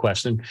basic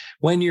question.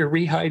 When you're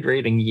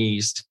rehydrating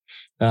yeast,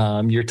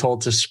 you're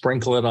told to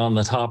sprinkle it on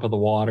the top of the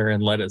water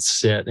and let it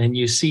sit, and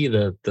you see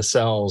the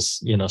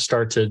cells,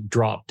 start to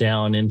drop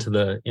down into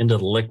the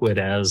liquid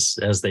as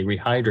they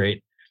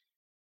rehydrate.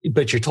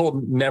 But you're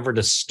told never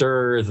to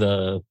stir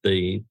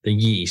the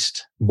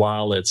yeast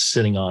while it's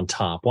sitting on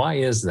top. Why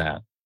is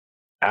that?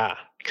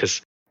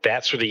 Because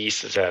that's where the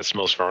yeast is at its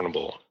most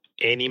vulnerable.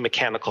 Any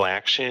mechanical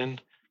action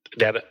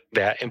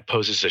that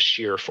imposes a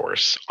shear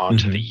force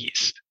onto the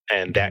yeast,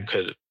 and that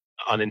could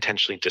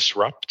unintentionally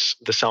disrupt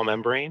the cell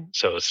membrane.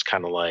 So it's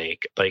kind of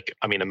like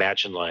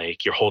imagine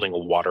like you're holding a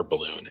water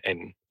balloon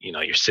and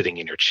you're sitting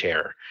in your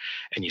chair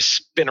and you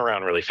spin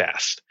around really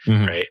fast,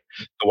 right?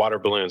 The water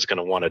balloon is going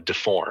to want to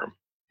deform,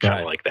 kind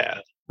of like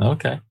that.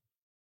 Okay.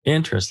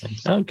 Interesting.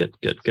 Oh, good.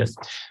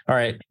 All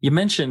right. You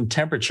mentioned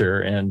temperature,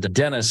 and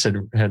Dennis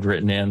had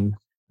written in,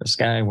 this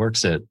guy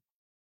works at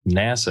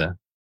NASA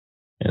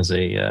as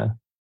a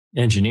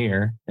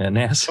engineer at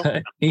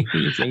NASA. He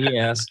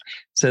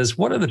says,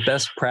 what are the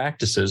best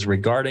practices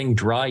regarding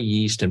dry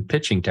yeast and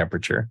pitching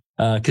temperature?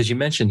 Because you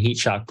mentioned heat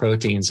shock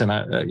proteins, and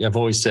I've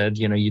always said,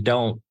 you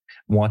don't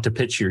want to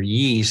pitch your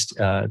yeast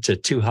to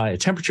too high a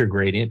temperature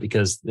gradient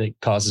because it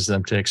causes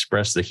them to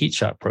express the heat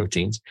shock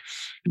proteins.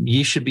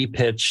 Yeast should be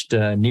pitched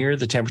near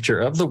the temperature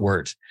of the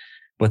wort,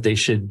 but they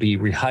should be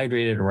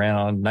rehydrated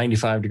around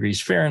 95 degrees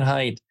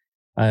Fahrenheit.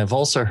 I have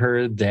also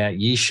heard that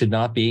yeast should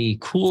not be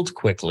cooled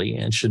quickly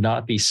and should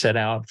not be set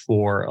out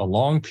for a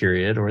long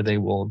period, or they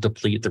will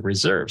deplete the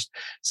reserves.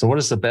 So what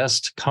is the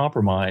best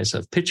compromise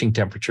of pitching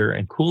temperature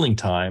and cooling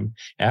time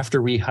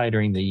after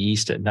rehydrating the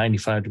yeast at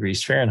 95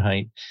 degrees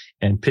Fahrenheit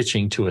and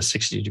pitching to a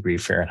 60 degree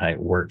Fahrenheit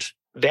wort?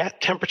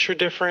 That temperature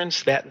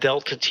difference, that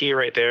delta T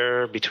right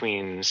there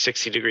between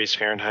 60 degrees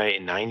Fahrenheit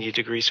and 90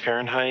 degrees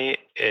Fahrenheit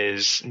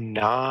is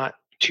not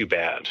too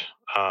bad.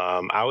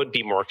 I would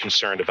be more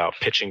concerned about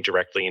pitching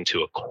directly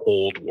into a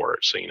cold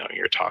wort. So,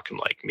 you're talking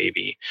like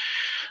maybe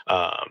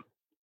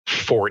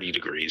 40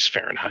 degrees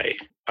Fahrenheit.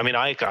 I mean,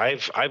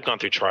 I've gone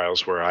through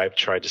trials where I've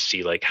tried to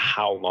see like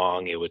how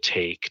long it would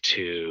take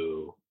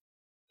to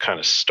kind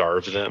of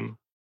starve them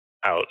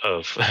out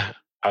of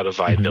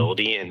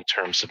viability in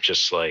terms of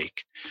just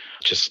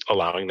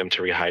allowing them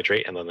to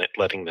rehydrate and then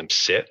letting them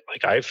sit.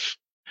 Like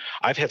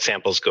I've had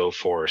samples go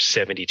for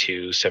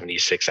 72,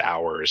 76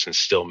 hours and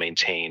still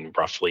maintain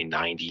roughly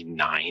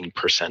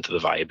 99% of the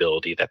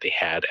viability that they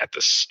had at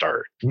the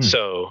start.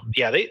 So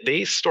yeah,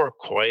 they store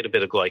quite a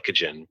bit of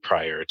glycogen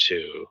prior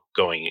to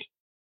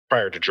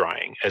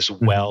drying, as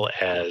well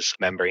as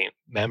membrane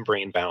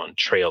bound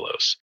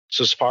trehalose.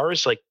 So as far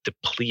as like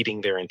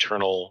depleting their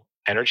internal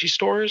energy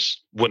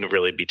stores, wouldn't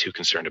really be too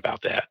concerned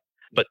about that.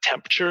 But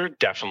temperature,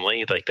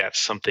 definitely, like that's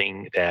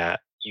something that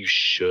you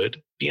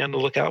should be on the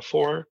lookout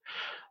for.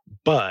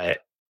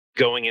 But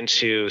going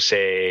into,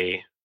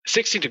 say,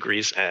 60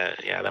 degrees,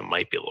 that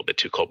might be a little bit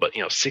too cold. But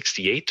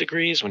 68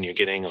 degrees, when you're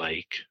getting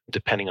like,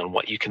 depending on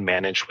what you can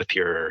manage with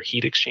your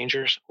heat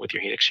exchangers, with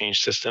your heat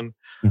exchange system,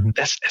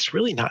 that's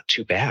really not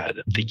too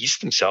bad. The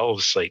yeast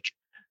themselves, like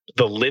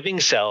the living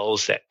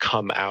cells that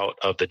come out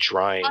of the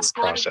drying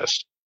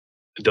process,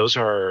 those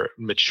are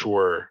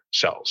mature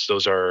cells.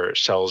 Those are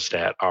cells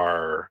that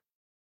are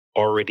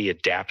already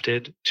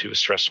adapted to a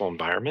stressful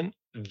environment.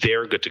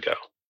 They're good to go.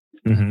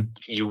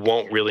 You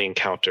won't really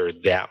encounter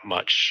that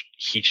much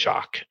heat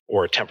shock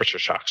or temperature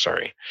shock,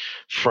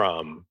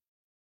 from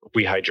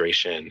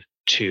rehydration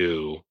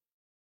to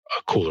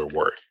a cooler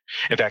wort.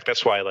 In fact,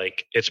 that's why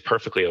like it's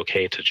perfectly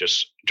okay to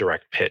just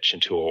direct pitch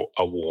into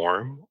a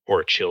warm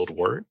or a chilled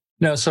wort.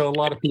 No, so a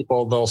lot of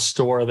people, they'll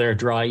store their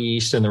dry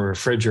yeast in the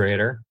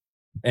refrigerator,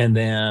 and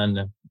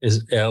then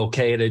is it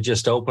okay to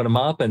just open them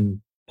up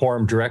and pour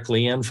them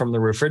directly in from the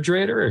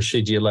refrigerator, or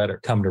should you let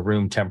it come to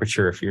room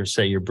temperature if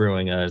you're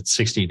brewing a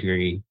 68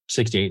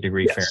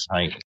 degree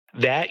Fahrenheit?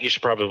 That you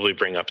should probably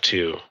bring up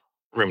to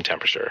room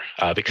temperature,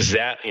 because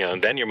that,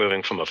 then you're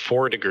moving from a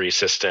 4-degree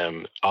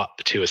system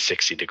up to a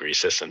 60-degree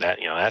system.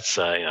 That's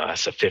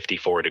a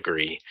 54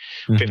 degree,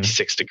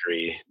 56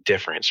 degree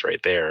difference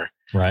right there.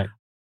 Right.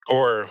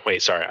 Or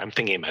wait, sorry, I'm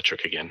thinking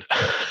metric again.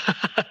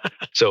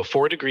 So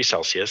 4 degrees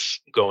Celsius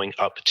going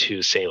up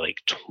to say like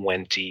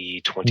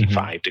 20,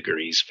 25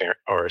 degrees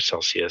or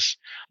Celsius,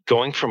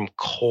 going from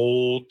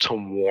cold to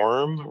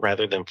warm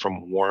rather than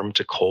from warm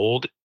to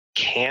cold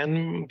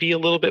can be a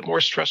little bit more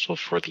stressful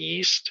for the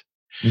yeast.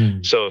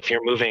 So if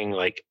you're moving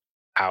like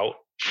out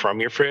from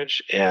your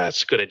fridge,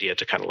 it's a good idea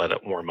to kind of let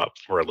it warm up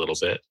for a little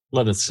bit.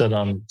 Let it sit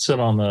on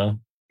the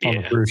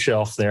brew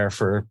shelf there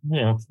for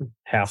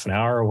half an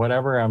hour or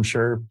whatever. I'm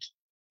sure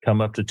come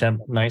up to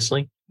temp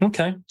nicely.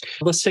 Okay,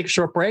 let's take a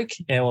short break,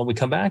 and when we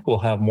come back, we'll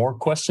have more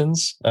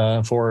questions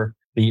for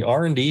the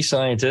R&D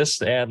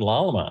scientists at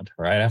Lallemand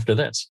right after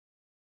this.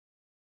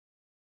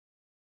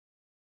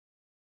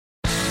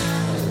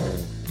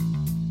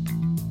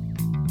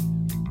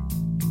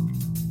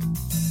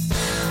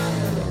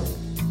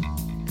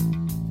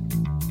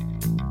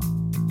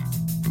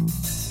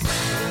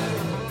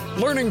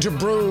 Learning to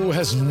brew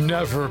has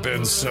never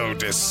been so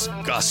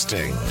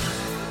disgusting.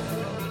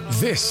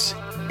 This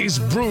is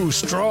Brew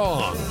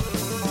Strong.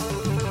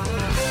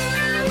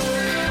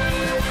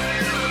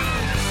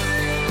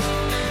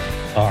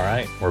 All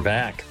right, we're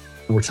back.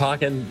 We're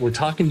talking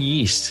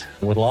yeast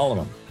with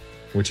Lallemand,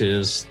 which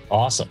is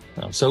awesome.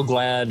 I'm so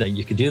glad that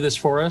you could do this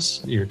for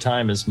us. Your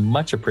time is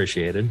much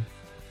appreciated.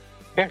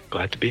 Yeah,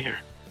 glad to be here.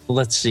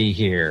 Let's see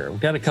here.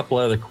 We've got a couple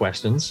other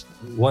questions.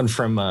 One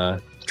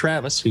from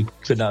Travis, who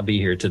could not be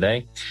here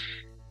today.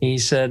 He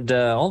said,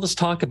 all this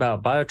talk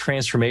about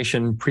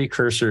biotransformation,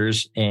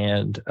 precursors,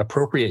 and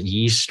appropriate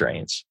yeast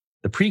strains.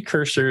 The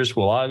precursors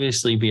will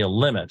obviously be a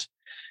limit,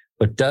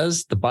 but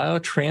does the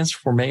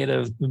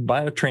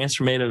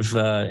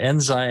biotransformative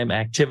enzyme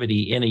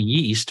activity in a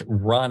yeast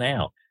run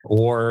out?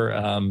 Or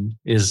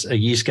is a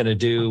yeast going to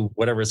do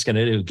whatever it's going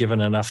to do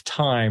given enough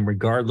time,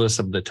 regardless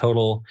of the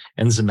total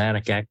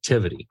enzymatic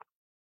activity?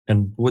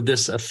 And would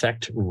this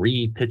affect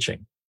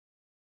repitching?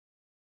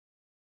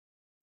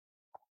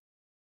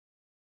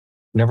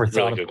 Never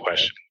thought. Really good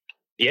question.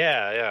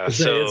 Yeah. Is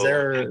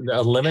there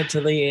a limit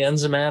to the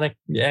enzymatic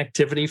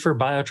activity for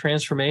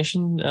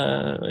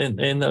biotransformation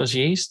in those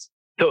yeasts?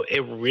 So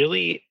it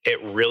really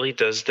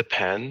does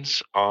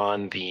depend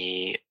on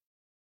the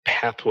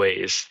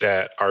pathways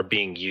that are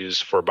being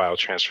used for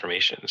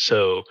biotransformation.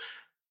 So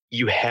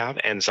you have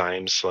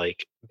enzymes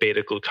like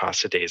beta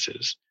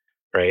glucosidases,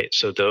 right?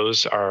 So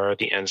those are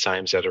the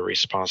enzymes that are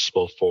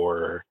responsible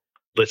for,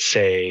 let's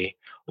say,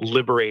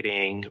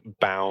 liberating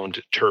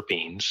bound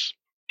terpenes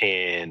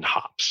in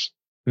hops.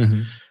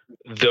 Mm-hmm.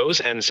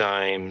 Those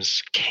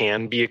enzymes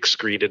can be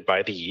excreted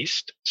by the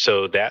yeast.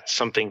 So that's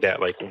something that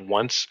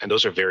and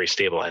those are very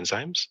stable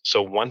enzymes.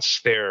 So once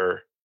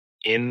they're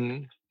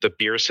in the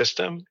beer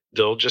system,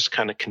 they'll just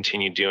kind of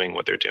continue doing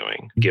what they're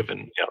doing,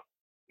 given,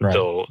 Right.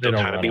 they'll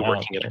kind of be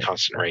working at a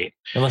constant rate.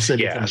 Unless they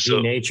become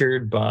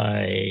denatured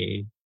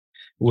by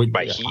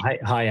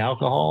heat. High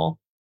alcohol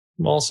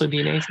also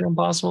denature them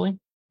possibly?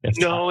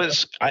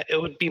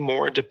 It would be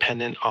more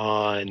dependent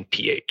on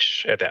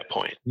pH at that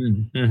point.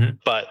 Mm-hmm.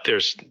 But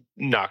there's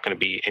not going to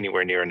be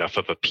anywhere near enough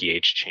of a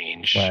pH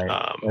change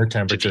or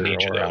temperature to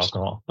denature or those.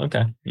 alcohol.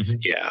 Okay. Mm-hmm.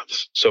 Yeah.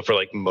 So for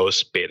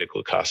most beta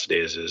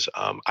glucosidases,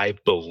 I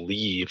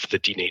believe the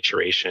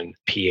denaturation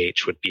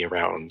pH would be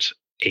around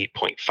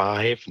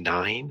 8.5,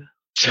 9.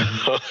 So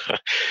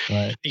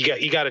right.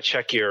 you got to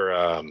check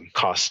your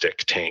caustic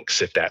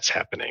tanks if that's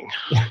happening.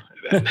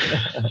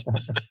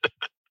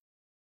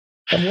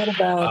 And what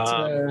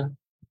about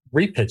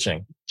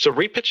repitching? So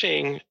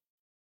repitching,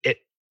 it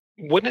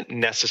wouldn't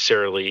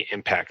necessarily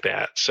impact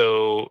that.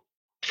 So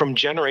from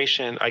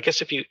generation, I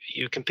guess if you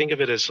can think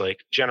of it as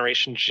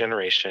generation to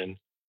generation,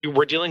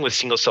 we're dealing with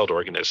single-celled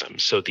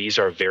organisms. So these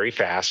are very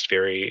fast,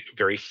 very,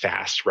 very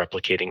fast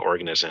replicating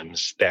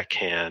organisms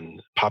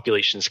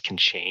populations can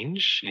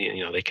change.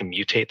 They can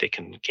mutate, they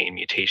can gain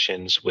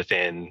mutations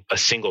within a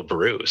single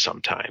brew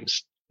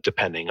sometimes,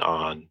 depending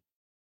on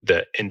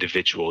the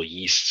individual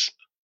yeasts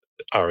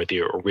or the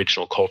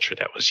original culture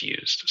that was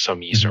used.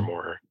 Some yeasts are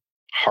more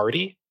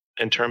hardy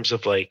in terms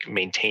of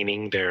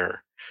maintaining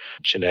their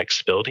genetic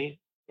stability,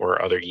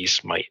 where other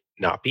yeasts might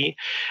not be.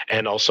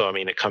 And also,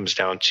 it comes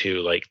down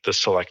to the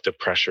selective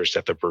pressures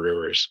that the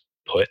brewers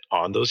put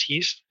on those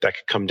yeasts that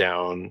could come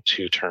down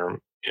to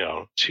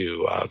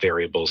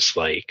variables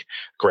like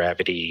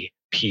gravity,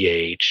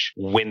 pH,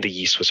 when the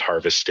yeast was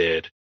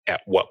harvested,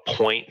 at what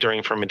point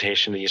during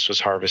fermentation the yeast was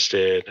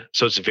harvested.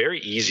 So it's very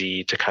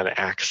easy to kind of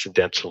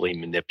accidentally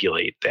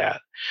manipulate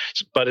that.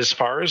 But as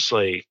far as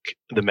the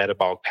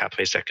metabolic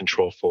pathways that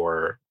control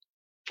for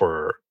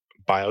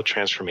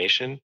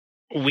biotransformation,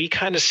 we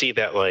kind of see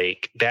that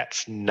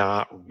that's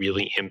not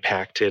really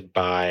impacted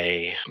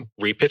by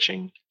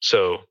repitching.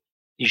 So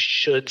you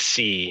should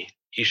see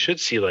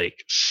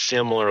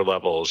similar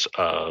levels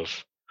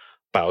of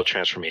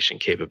biotransformation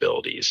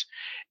capabilities.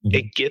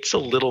 It gets a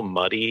little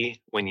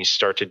muddy when you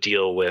start to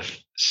deal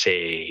with,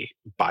 say,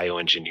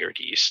 bioengineered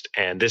yeast.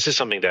 And this is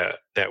something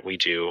that we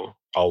do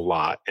a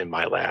lot in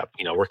my lab.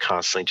 We're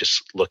constantly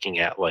just looking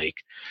at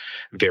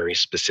very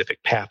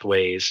specific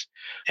pathways.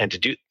 And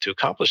to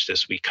accomplish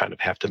this, we kind of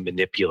have to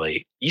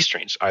manipulate yeast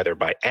strains, either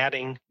by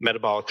adding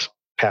metabolic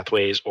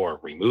pathways or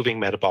removing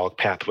metabolic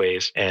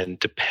pathways. And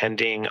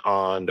depending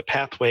on the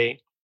pathway,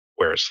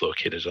 where it's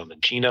located on the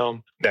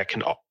genome, that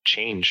can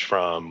change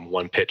from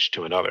one pitch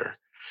to another.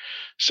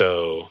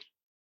 So,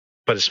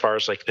 but as far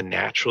as the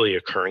naturally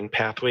occurring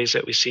pathways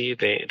that we see,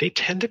 they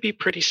tend to be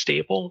pretty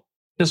stable.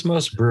 Because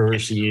most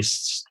brewers'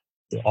 yeasts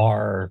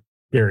are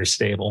very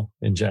stable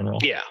in general.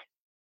 Yeah.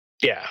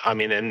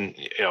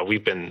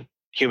 And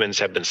humans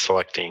have been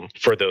selecting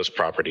for those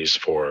properties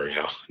for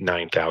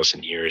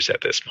 9,000 years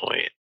at this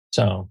point.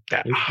 So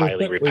that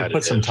highly repetitive. We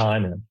put some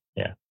time in.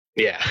 Yeah.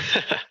 Yeah.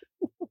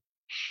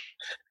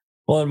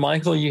 Well, and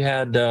Michael, you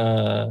had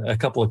a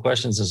couple of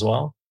questions as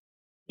well.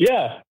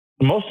 Yeah.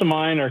 Most of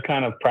mine are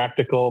kind of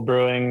practical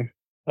brewing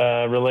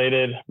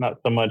related, not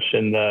so much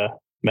in the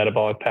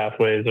metabolic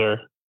pathways or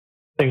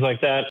things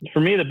like that. For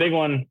me, the big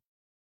one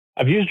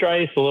I've used dry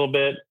yeast a little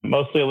bit,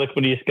 mostly a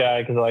liquid yeast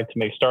guy because I like to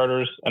make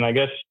starters. And I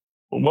guess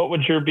what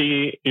would your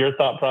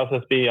thought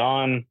process be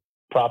on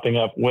propping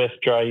up with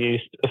dry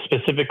yeast,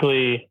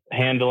 specifically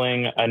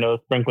handling? I know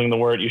sprinkling the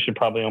wort, you should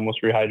probably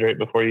almost rehydrate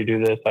before you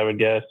do this, I would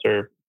guess,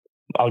 or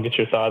I'll get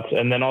your thoughts.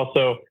 And then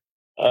also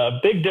a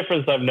big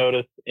difference I've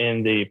noticed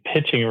in the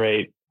pitching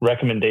rate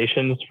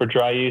recommendations for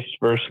dry yeast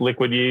versus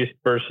liquid yeast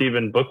versus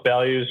even book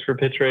values for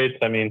pitch rates.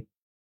 I mean,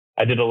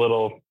 I did a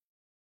little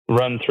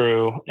run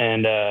through,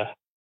 and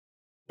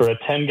for a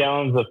 10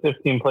 gallons of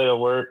 15 Plato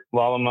wort,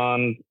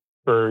 Lallemand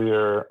for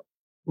your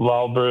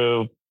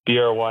Lallbrew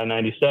BRY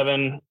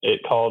 97,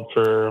 it called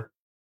for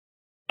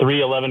 3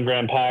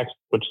 11-gram packs,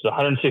 which is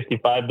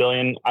 165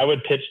 billion. I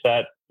would pitch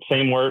that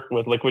same wort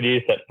with liquid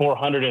yeast at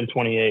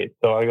 428.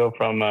 So I go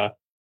from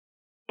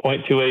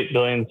 0.28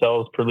 billion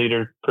cells per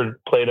liter per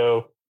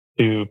Plato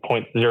to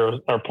 0.0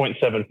 or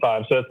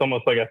 0.75. So it's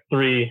almost like a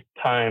 3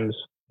 times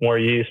more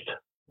yeast.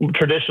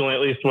 Traditionally,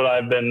 at least what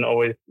I've been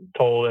always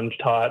told and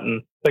taught.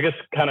 And I guess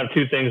kind of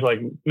two things, like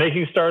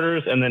making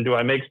starters, and then do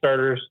I make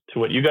starters to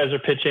what you guys are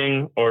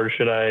pitching, or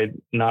should I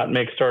not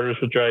make starters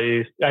with dry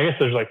yeast? I guess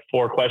there's like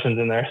 4 questions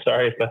in there.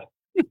 Sorry, but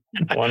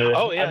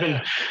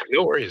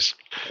no worries.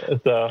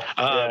 So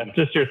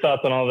just your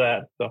thoughts on all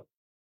that. So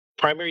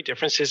primary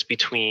differences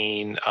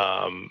between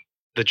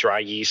the dry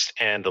yeast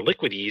and the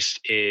liquid yeast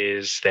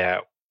is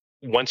that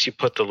once you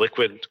put the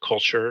liquid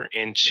culture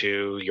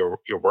into your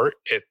wort,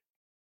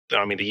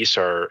 the yeasts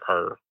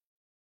are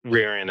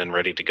rearing and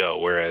ready to go.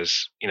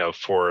 Whereas,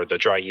 for the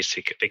dry yeast,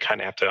 they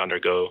kind of have to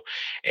undergo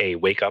a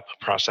wake up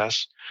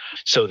process.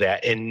 So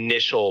that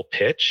initial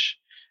pitch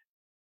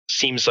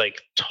seems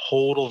like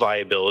total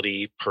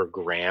viability per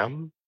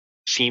gram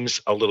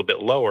seems a little bit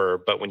lower,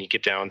 but when you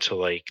get down to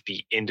like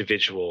the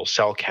individual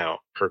cell count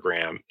per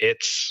gram,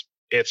 it's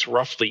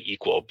roughly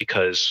equal,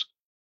 because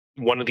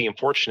one of the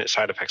unfortunate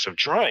side effects of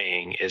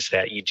drying is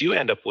that you do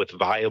end up with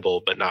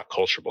viable but not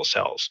culturable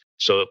cells.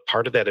 So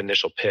part of that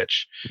initial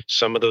pitch,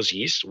 some of those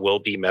yeasts will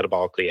be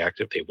metabolically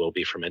active. They will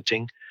be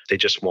fermenting. They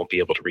just won't be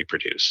able to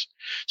reproduce.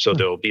 So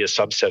there will be a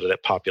subset of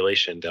that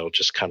population that will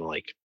just kind of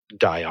like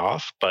die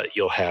off, but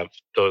you'll have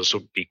those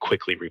will be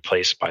quickly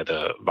replaced by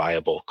the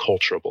viable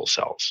culturable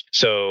cells.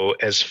 So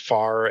as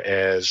far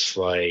as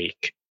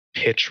like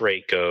pitch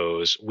rate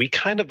goes, we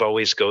kind of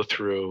always go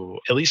through,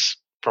 at least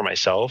for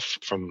myself,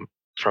 from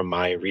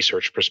my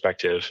research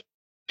perspective,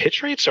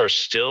 pitch rates are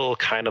still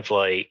kind of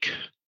like,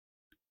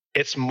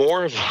 it's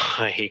more of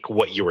like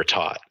what you were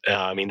taught.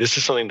 This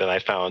is something that I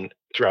found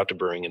throughout the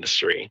brewing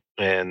industry,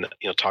 and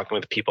talking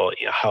with people,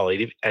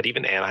 at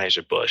even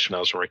Anheuser-Busch, when I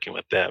was working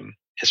with them,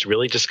 it's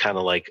really just kind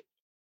of like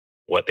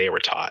what they were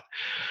taught,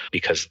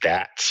 because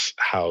that's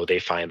how they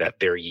find that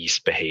their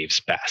yeast behaves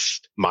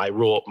best. My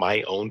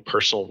own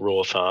personal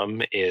rule of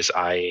thumb is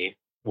I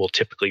will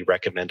typically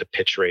recommend a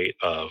pitch rate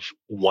of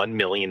 1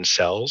 million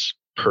cells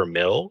per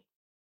mil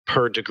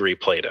per degree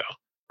Plato,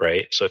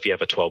 right? So if you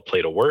have a 12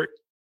 Plato wort,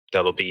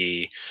 that'll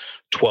be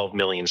 12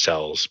 million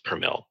cells per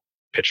mil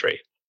pitch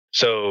rate.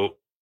 So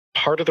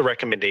part of the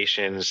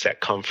recommendations that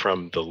come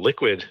from the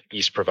liquid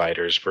yeast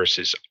providers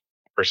versus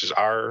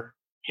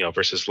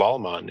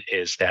Lallemand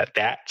is that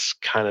that's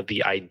kind of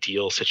the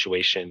ideal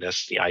situation.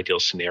 That's the ideal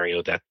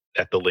scenario that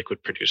the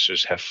liquid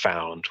producers have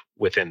found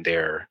within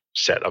their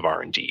set of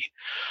R&D.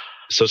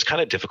 So it's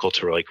kind of difficult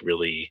to like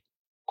really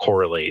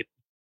correlate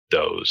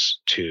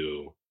those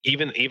to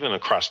even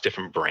across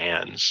different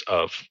brands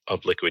of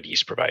liquid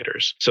yeast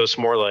providers. So it's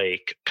more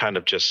like kind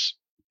of just,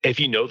 if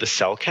you know the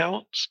cell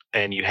counts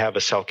and you have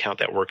a cell count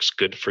that works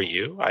good for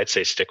you, I'd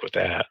say stick with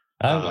that.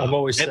 I've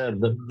always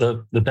said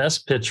the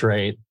best pitch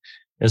rate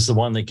is the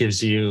one that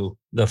gives you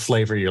the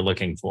flavor you're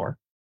looking for.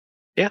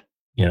 Yeah.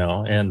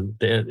 And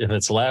if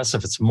it's less,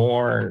 if it's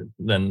more,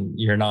 then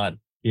you're not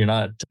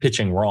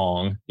pitching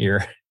wrong.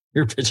 You're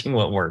pitching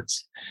what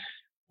works.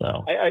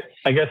 So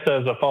I guess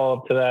as a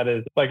follow-up to that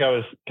is, like, I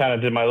was kind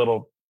of did my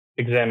little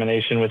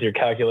examination with your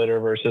calculator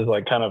versus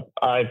like kind of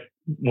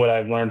what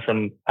I've learned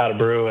from How to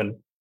Brew and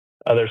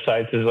other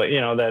sites is like,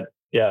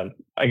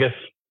 I guess,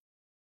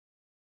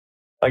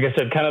 like I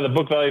said, kind of the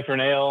book value for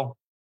an ale,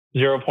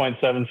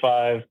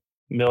 0.75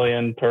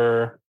 million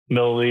per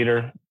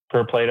milliliter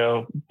per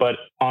Plato. But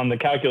on the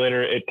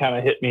calculator, it kind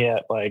of hit me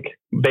at like,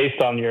 based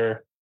on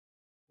your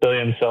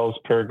billion cells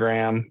per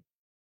gram,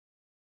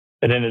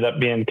 it ended up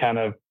being kind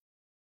of,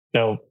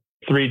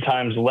 3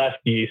 times less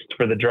yeast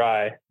for the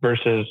dry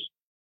versus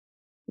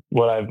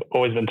what I've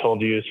always been told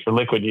to use for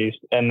liquid yeast,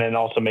 and then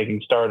also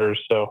making starters.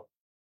 So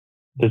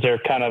is there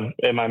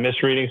am I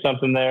misreading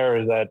something there? Or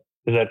is that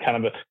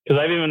kind of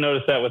because I've even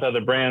noticed that with other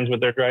brands with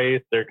their dry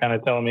yeast, they're kind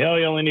of telling me, oh,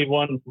 you only need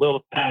 1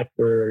 little pack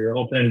for your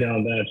whole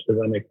 10-gallon batch,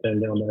 because I make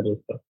 10-gallon batches.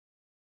 So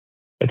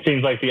it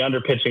seems like the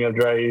underpitching of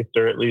dry yeast,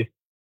 or at least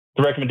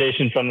the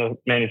recommendation from the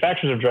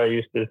manufacturers of dry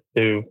yeast, is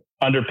to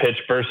underpitch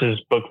versus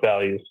book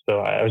values. So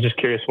I was just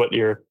curious what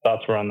your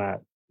thoughts were on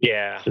that.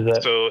 Yeah.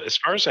 So as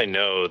far as I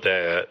know,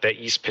 that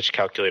yeast pitch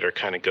calculator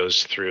kind of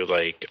goes through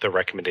like the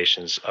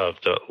recommendations of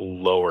the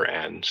lower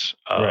end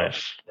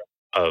of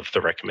of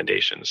the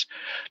recommendations,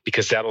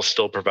 because that'll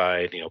still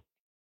provide,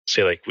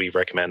 say like we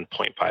recommend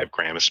 0.5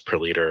 grams per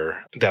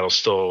liter, that'll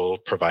still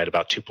provide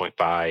about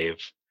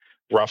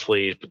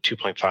roughly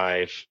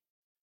 2.5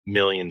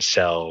 million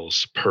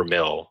cells per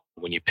mil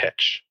when you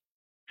pitch,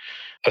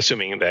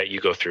 assuming that you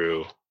go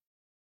through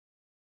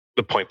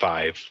the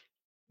 0.5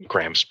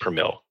 grams per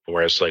mil,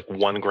 whereas like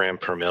 1 gram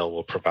per mil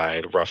will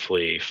provide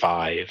roughly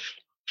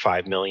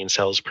 5 million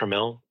cells per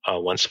mil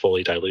once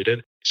fully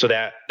diluted. So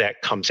that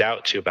comes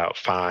out to about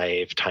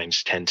 5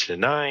 times 10 to the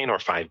 9 or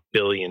 5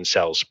 billion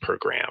cells per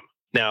gram.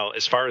 Now,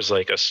 as far as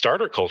like a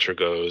starter culture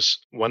goes,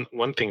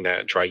 one thing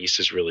that dry yeast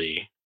is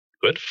really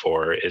good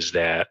for is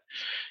that,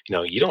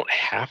 you don't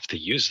have to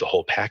use the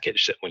whole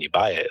package when you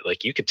buy it.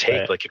 Like you could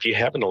take, like if you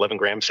have an 11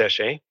 gram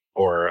sachet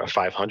or a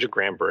 500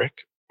 gram brick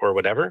or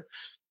whatever,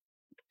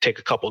 take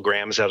a couple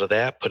grams out of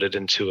that, put it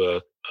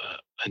into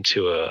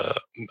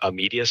a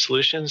media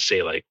solution,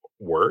 say like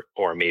wort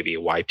or maybe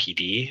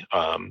YPD,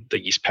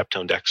 the yeast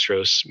peptone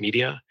dextrose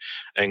media,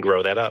 and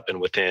grow that up. And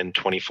within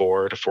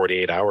 24 to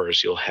 48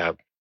 hours, you'll have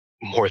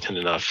more than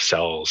enough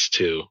cells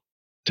to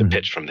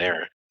pitch from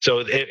there.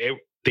 So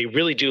they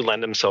really do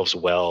lend themselves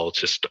well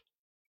just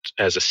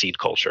as a seed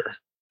culture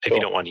if you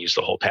don't want to use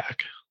the whole pack.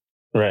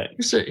 Right.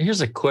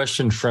 Here's a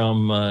question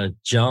from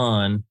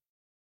John.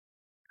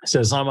 It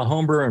says, I'm a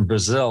home brewer in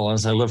Brazil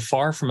as I live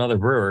far from other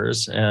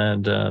brewers,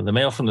 and the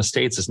mail from the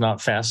States is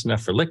not fast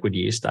enough for liquid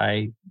yeast.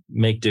 I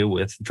make do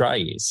with dry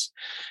yeast.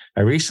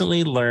 I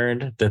recently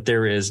learned that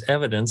there is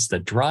evidence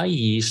that dry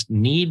yeast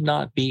need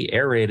not be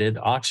aerated,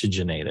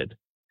 oxygenated.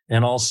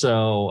 And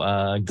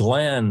also,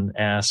 Glenn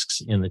asks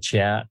in the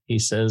chat, he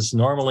says,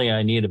 normally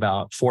I need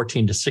about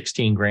 14 to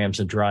 16 grams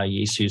of dry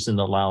yeast using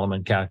the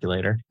Lallemand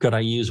calculator. Could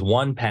I use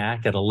 1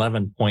 pack at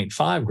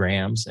 11.5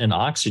 grams and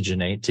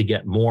oxygenate to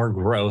get more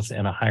growth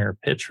and a higher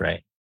pitch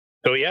rate?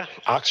 So yeah,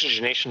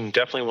 oxygenation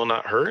definitely will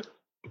not hurt,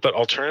 but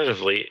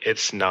alternatively,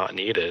 it's not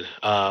needed.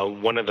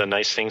 One of the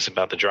nice things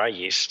about the dry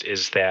yeast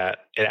is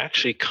that it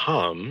actually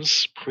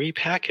comes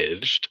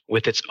pre-packaged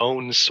with its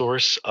own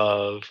source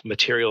of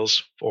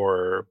materials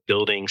for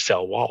building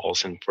cell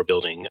walls and for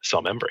building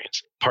cell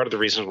membranes. Part of the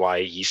reason why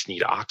yeast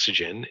need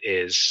oxygen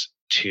is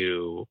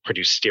to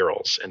produce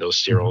sterols, and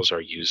those sterols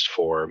are used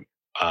for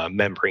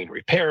membrane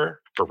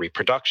repair, for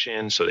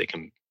reproduction, so they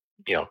can,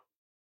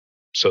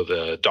 so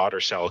the daughter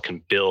cell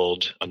can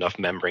build enough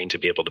membrane to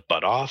be able to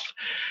bud off.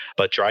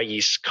 But dry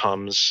yeast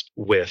comes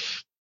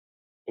with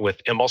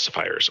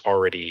emulsifiers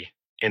already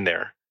in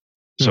there.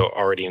 So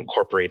already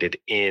incorporated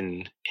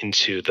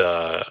into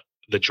the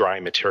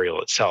dry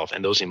material itself.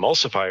 And those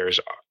emulsifiers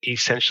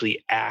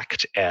essentially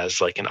act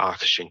as like an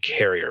oxygen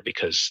carrier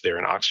because they're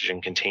an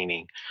oxygen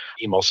containing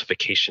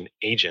emulsification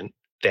agent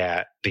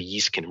that the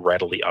yeast can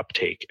readily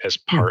uptake as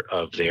part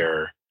of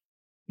their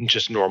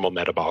just normal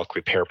metabolic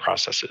repair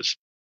processes.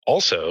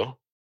 Also,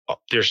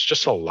 there's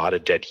just a lot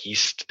of dead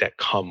yeast that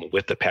come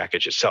with the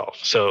package itself.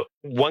 So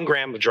 1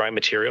 gram of dry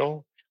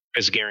material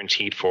is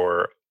guaranteed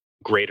for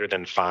greater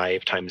than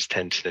 5 times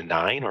 10 to the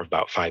 9, or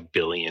about 5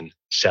 billion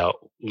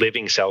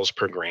living cells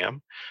per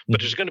gram.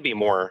 But there's going to be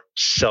more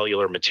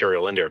cellular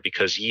material in there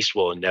because yeast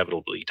will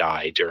inevitably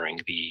die during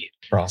the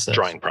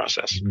drying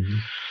process.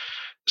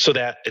 So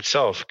that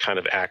itself kind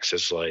of acts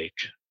as like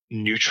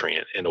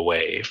nutrient in a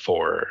way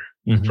for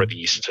the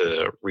yeast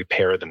to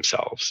repair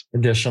themselves.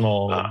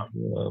 Additional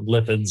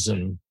lipids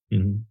and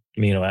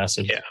amino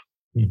acids.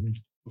 Yeah.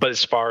 But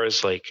as far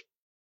as like,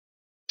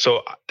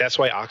 so that's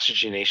why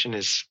oxygenation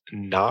is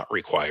not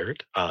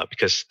required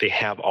because they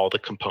have all the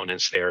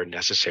components there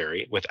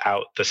necessary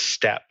without the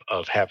step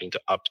of having to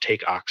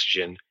uptake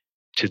oxygen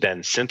to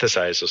then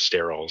synthesize those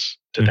sterols,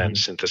 to then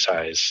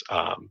synthesize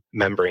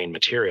membrane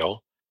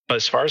material. But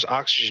as far as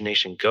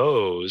oxygenation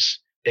goes,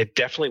 it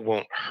definitely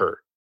won't hurt.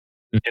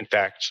 In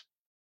fact,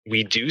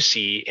 we do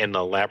see in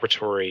the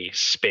laboratory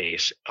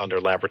space, under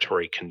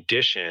laboratory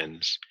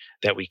conditions,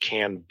 that we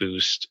can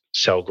boost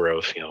cell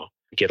growth,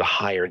 get a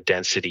higher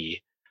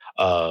density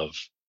of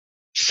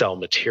cell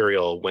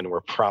material when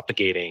we're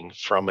propagating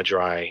from a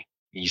dry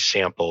yeast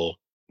sample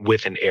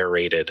with an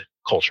aerated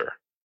culture.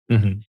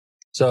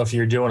 So if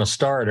you're doing a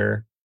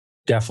starter,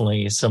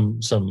 definitely some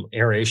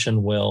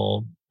aeration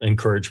will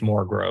encourage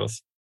more growth.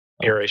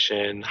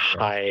 Aeration,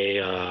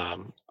 high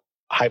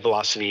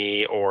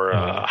velocity or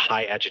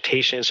high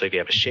agitation. So if you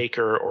have a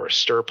shaker or a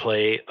stir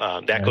plate,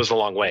 that goes a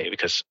long way,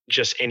 because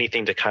just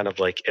anything to kind of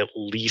like at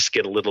least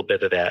get a little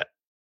bit of that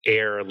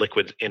air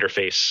liquid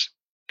interface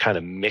kind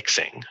of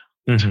mixing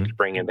to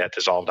bring in that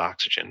dissolved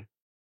oxygen.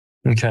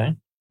 Okay.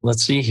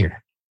 Let's see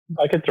here.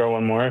 I could throw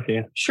one more if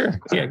you. Sure.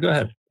 Yeah, go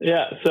ahead.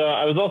 Yeah. So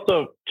I was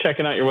also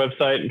checking out your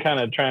website and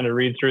kind of trying to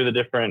read through the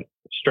different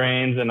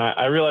strains. And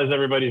I realize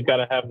everybody's got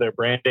to have their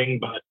branding,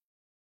 but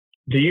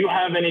do you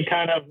have any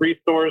kind of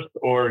resource,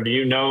 or do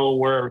you know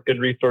where a good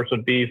resource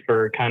would be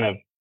for kind of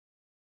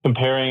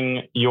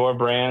comparing your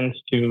brands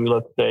to,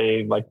 let's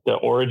say, like the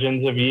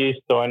origins of yeast?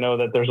 So I know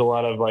that there's a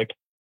lot of like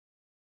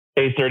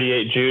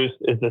A38 juice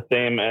is the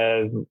same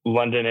as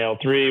London Ale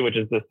 3, which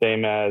is the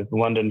same as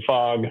London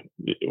Fog,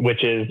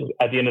 which is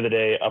at the end of the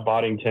day a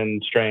Boddington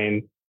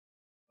strain.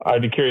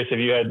 I'd be curious if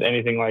you had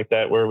anything like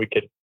that where we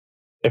could,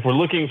 if we're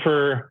looking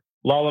for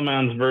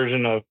Lallemand's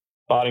version of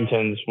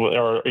Boddington's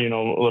or,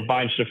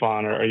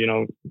 Weihenstephan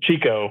or,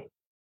 Chico,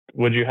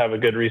 would you have a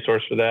good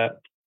resource for that?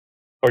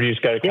 Or do you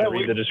just got to kind of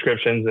read the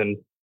descriptions and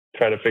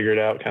try to figure it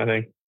out kind of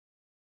thing?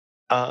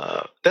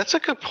 That's a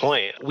good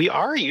point. We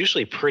are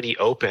usually pretty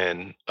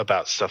open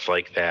about stuff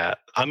like that.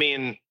 I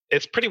mean,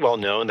 it's pretty well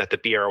known that the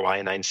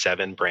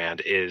BRY97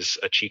 brand is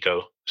a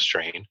Chico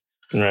strain.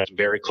 Right. It's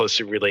very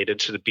closely related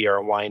to the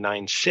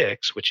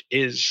BRY96, which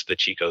is the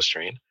Chico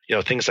strain.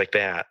 Things like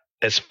that.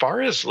 As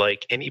far as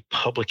like any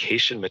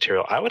publication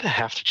material, I would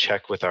have to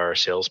check with our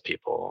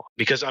salespeople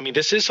because,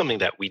 this is something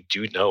that we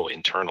do know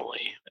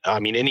internally.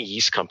 Any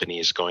yeast company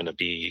is going to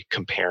be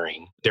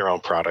comparing their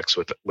own products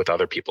with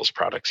other people's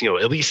products,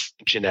 at least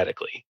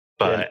genetically.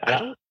 But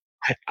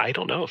I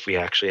don't know if we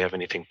actually have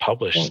anything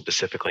published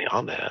specifically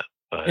on that.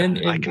 But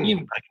I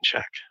can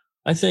check.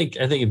 I think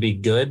it'd be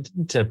good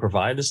to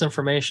provide this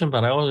information,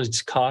 but I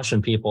always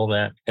caution people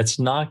that it's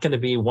not going to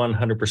be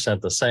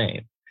 100% the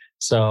same.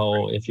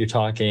 So if you're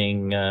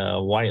talking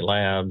White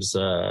Labs,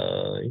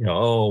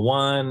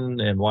 001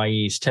 and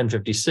Yeast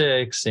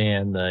 1056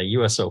 and the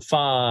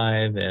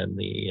US05 and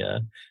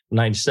the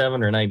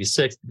 97 or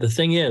 96, the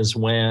thing is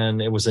when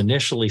it was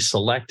initially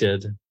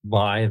selected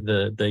by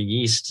the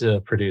yeast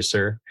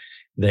producer,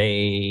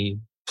 they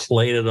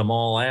plated them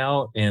all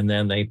out and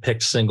then they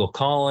picked single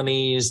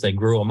colonies. They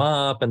grew them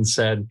up and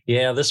said,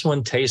 yeah, this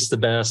one tastes the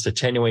best,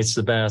 attenuates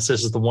the best.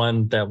 This is the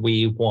one that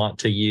we want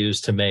to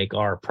use to make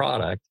our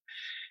product.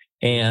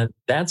 And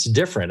that's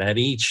different at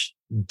each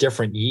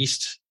different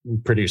yeast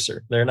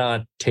producer. They're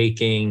not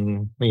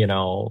taking,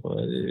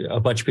 a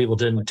bunch of people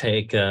didn't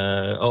take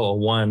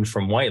 001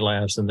 from White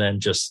Labs and then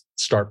just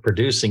start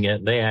producing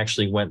it. They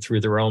actually went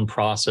through their own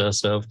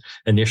process of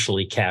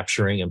initially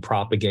capturing and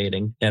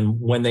propagating. And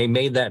when they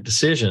made that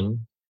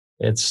decision,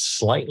 it's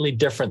slightly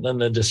different than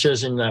the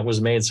decision that was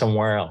made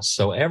somewhere else.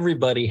 So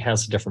everybody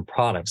has a different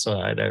product. So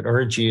I'd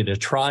urge you to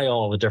try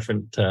all the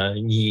different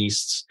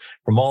yeasts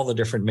from all the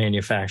different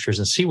manufacturers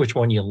and see which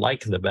one you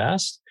like the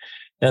best.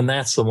 And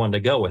that's the one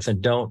to go with.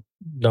 And don't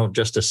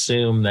just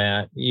assume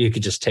that you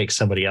could just take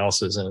somebody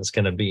else's and it's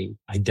going to be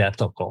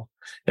identical.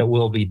 It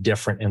will be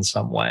different in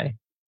some way.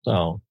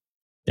 So,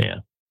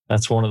 yeah.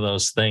 That's one of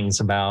those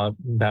things about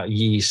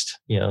yeast,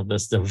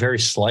 the very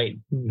slight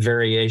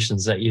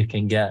variations that you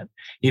can get,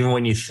 even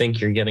when you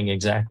think you're getting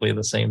exactly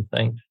the same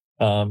thing.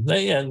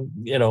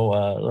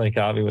 Like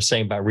Avi was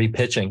saying about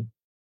repitching,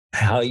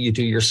 how you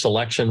do your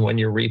selection when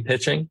you're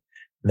repitching,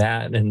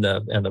 that and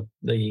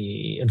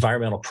the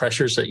environmental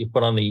pressures that you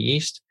put on the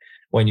yeast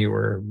when you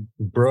were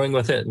brewing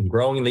with it and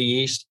growing the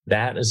yeast,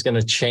 that is going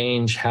to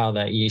change how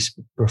that yeast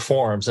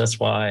performs. That's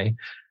why,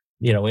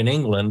 in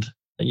England,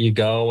 you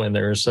go and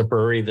there's a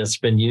brewery that's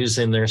been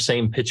using their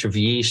same pitch of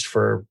yeast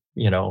for,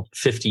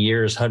 50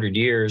 years, 100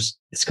 years.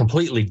 It's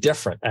completely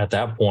different at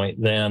that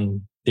point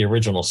than the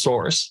original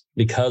source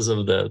because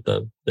of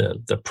the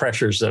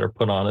pressures that are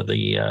put on it,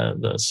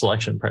 the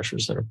selection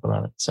pressures that are put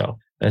on it. So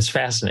it's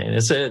fascinating.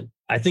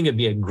 I think it'd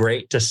be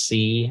great to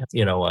see,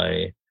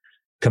 a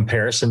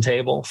comparison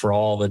table for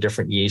all the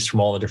different yeast from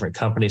all the different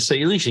companies. So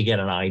at least you get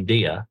an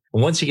idea.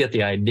 And once you get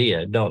the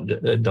idea,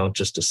 don't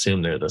just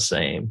assume they're the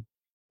same.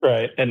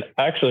 Right. And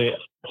actually,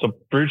 so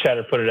Brew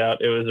Chatter put it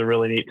out. It was a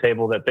really neat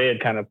table that they had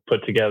kind of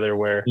put together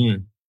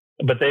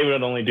but they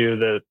would only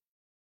do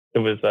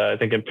I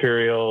think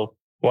Imperial,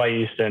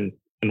 Yeast, and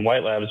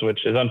White Labs,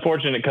 which is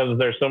unfortunate because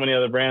there's so many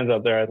other brands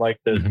out there. I'd like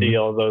to see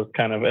all those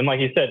kind of, and like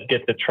you said,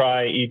 get to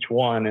try each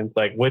one. And it's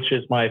like, which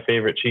is my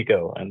favorite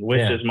Chico and which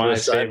is my favorite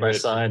side by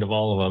side of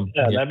all of them.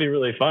 Yeah, that'd be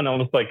really fun.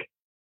 Almost like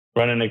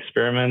running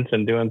experiments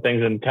and doing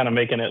things and kind of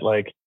making it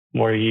like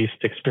more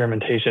yeast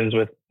experimentations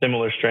with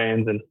similar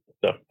strains. And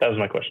so that was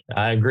my question.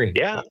 I agree.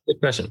 Yeah. Good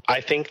question. I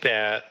think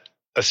that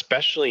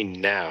especially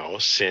now,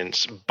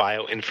 since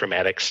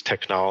bioinformatics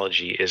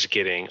technology is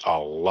getting a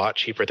lot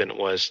cheaper than it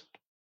was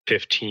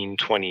 15,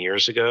 20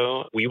 years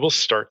ago, we will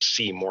start to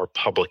see more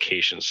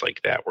publications like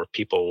that where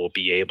people will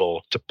be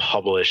able to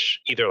publish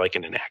either like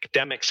in an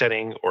academic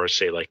setting or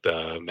say like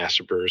the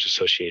Master Brewers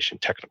Association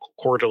Technical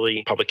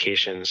Quarterly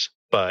publications,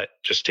 but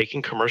just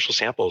taking commercial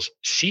samples,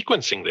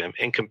 sequencing them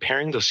and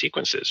comparing those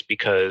sequences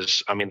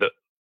because,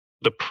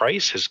 the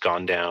price has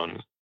gone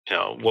down.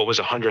 What was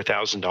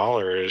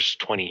 $100,000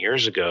 20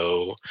 years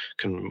ago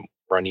can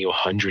run you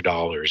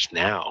 $100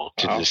 now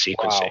to do the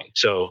sequencing. Wow.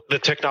 So the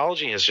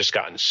technology has just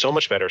gotten so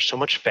much better, so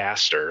much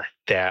faster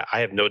that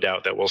I have no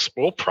doubt that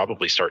we'll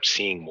probably start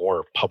seeing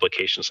more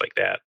publications like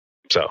that.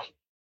 So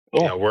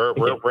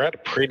we're at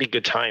a pretty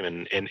good time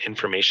in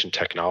information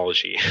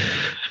technology.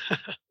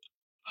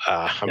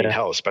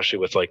 Hell, especially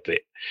with like the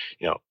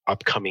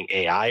upcoming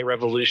AI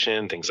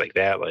revolution, things like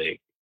that, like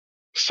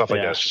stuff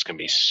like that's just going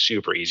to be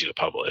super easy to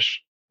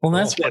publish. Well,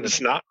 and it's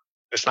not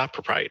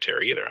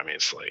proprietary either.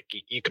 It's like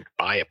you can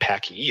buy a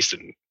pack of yeast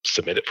and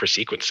submit it for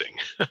sequencing.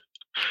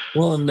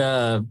 Well, and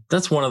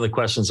that's one of the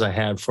questions I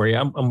had for you.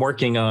 I'm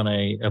working on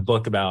a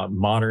book about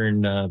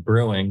modern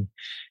brewing,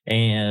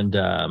 and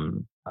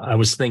I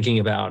was thinking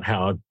about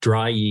how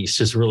dry yeast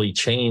has really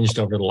changed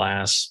over the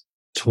last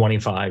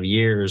 25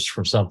 years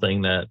from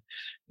something that,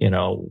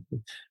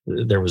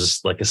 there was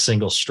like a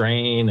single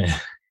strain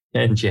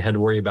and you had to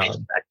worry about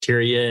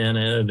bacteria in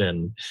it.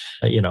 And,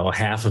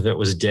 half of it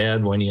was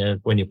dead when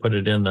you put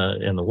it in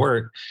the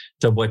work,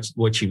 to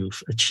what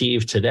you've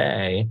achieved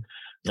today.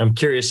 I'm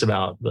curious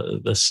about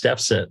the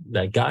steps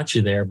that got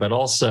you there, but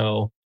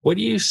also, what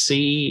do you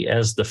see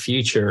as the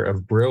future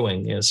of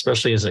brewing,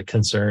 especially as it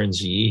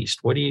concerns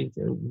yeast? What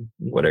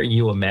are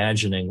you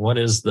imagining? What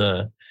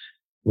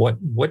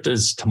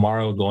does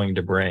tomorrow going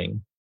to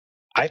bring?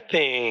 I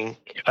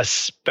think,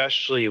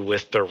 especially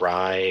with the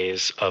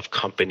rise of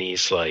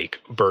companies like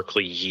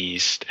Berkeley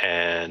Yeast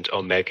and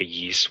Omega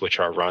Yeast, which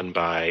are run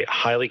by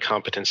highly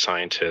competent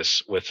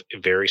scientists with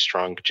very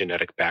strong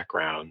genetic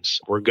backgrounds,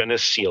 we're going to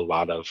see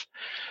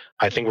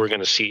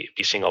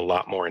be seeing a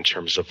lot more in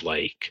terms of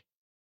like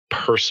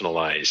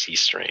personalized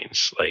yeast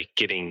strains, like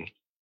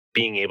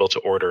being able to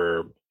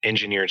order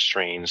engineered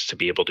strains to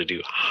be able to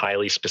do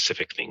highly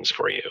specific things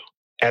for you.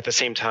 At the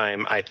same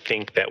time, I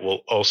think that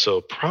we'll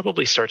also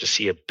probably start to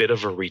see a bit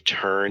of a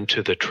return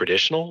to the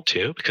traditional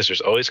too, because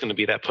there's always going to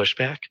be that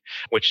pushback,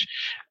 which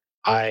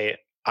I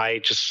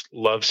just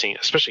love seeing,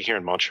 especially here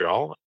in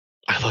Montreal.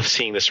 I love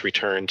seeing this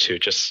return to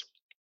just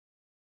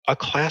a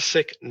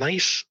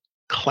nice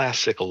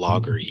classic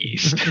lager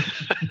yeast.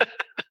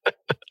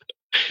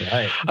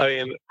 Right. I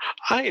mean,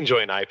 I enjoy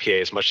an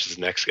IPA as much as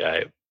the next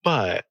guy,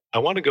 but I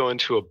want to go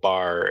into a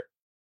bar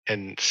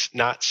and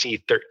not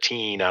see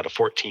 13 out of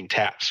 14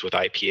 taps with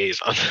IPAs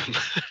on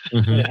them.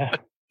 Mm-hmm. Yeah,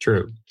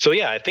 true. So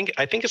yeah, I think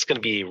it's going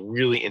to be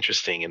really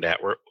interesting in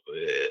that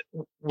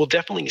we'll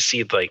definitely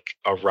see like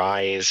a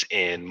rise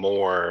in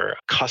more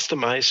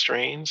customized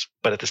strains,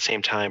 but at the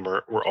same time,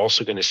 we're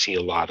also going to see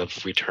a lot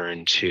of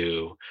return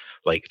to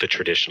like the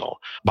traditional.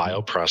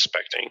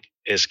 Bioprospecting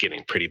is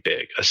getting pretty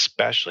big,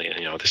 especially,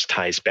 this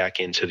ties back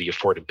into the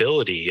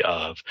affordability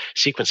of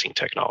sequencing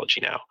technology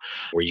now,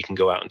 where you can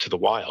go out into the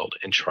wild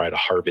and try to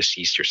harvest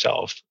yeast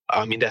yourself.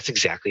 I mean, that's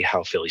exactly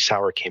how Philly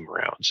Sour came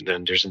around. And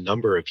then there's a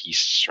number of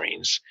yeast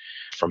strains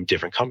from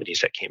different companies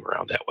that came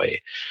around that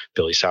way.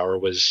 Philly Sour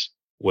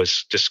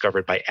was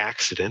discovered by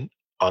accident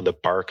on the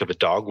bark of a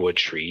dogwood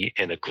tree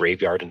in a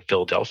graveyard in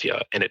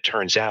Philadelphia. And it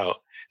turns out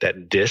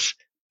that this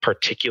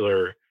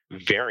particular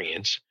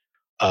variant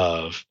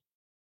of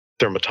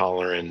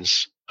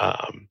thermotolerance,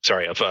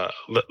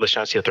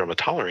 Lachantia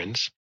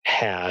thermotolerans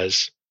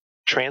has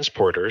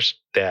transporters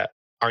that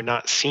are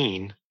not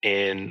seen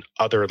in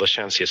other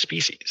Lachantia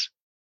species.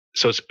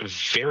 So it's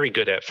very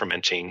good at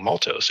fermenting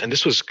maltose. And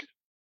this was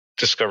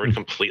discovered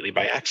completely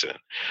by accident.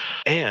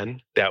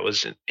 And that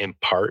was in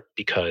part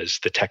because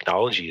the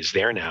technology is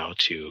there now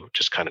to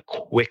just kind of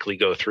quickly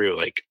go through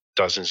like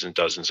dozens and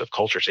dozens of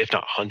cultures, if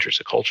not hundreds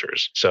of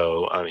cultures.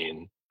 So, I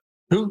mean,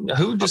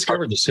 who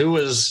discovered this? Who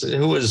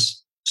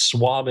was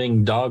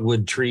swabbing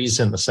dogwood trees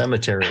in the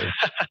cemetery?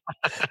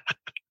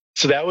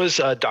 So that was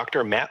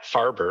Dr. Matt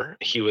Farber.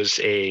 He was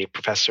a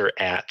professor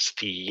at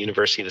the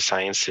University of the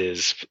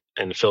Sciences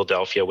in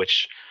Philadelphia,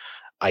 which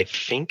I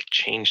think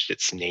changed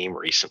its name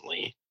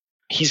recently.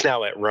 He's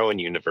now at Rowan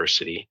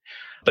University,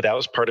 but that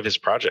was part of his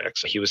project.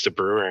 So he was the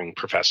brewing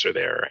professor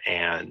there,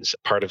 and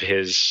part of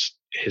his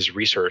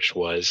research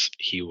was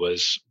he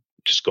was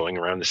just going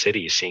around the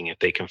city seeing if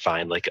they can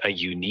find like a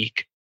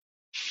unique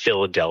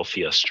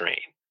Philadelphia strain.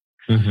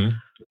 Mm-hmm.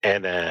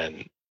 And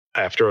then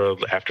after a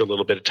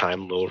little bit of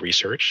time, a little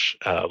research,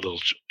 a little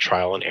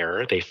trial and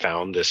error, they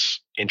found this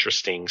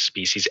interesting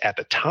species. At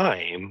the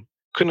time,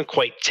 couldn't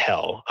quite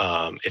tell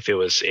if it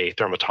was a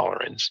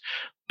thermotolerance,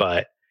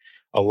 but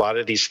a lot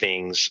of these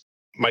things,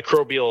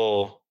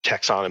 microbial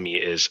taxonomy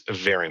is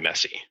very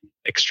messy,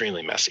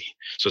 extremely messy.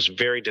 So it's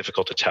very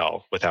difficult to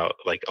tell without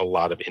like a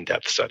lot of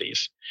in-depth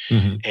studies.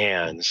 Mm-hmm.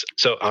 And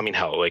so, I mean,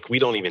 we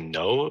don't even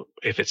know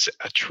if it's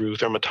a true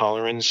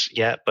thermotolerance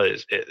yet,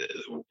 but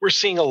we're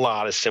seeing a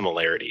lot of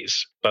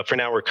similarities. But for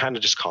now, we're kind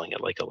of just calling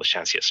it like a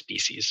Lachantia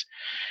species.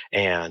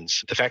 And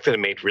the fact that it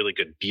made really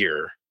good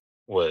beer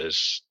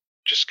was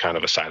just kind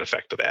of a side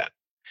effect of that.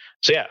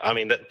 So yeah, I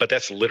mean, but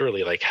that's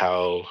literally like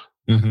how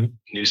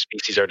new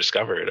species are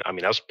discovered. I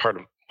mean, that was part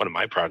of one of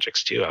my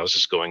projects too. I was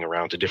just going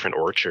around to different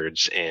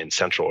orchards in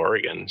Central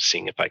Oregon,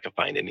 seeing if I could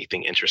find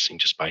anything interesting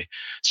just by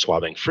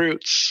swabbing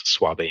fruits,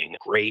 swabbing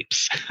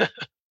grapes.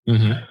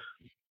 Mm-hmm.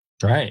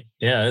 Right.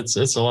 Yeah,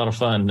 it's a lot of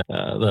fun.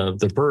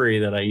 The brewery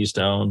that I used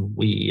to own,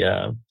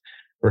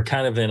 we're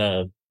kind of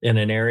in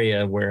an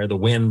area where the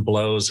wind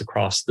blows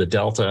across the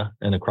delta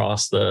and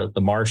across the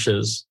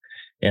marshes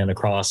and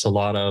across a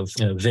lot of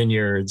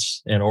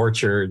vineyards and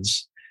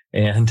orchards,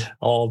 and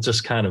all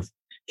just kind of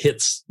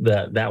hits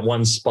that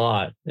one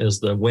spot as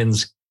the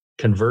winds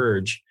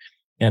converge.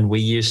 And we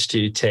used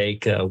to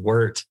take a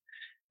wort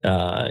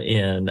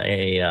in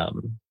a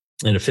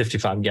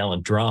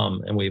 55-gallon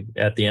drum, and we,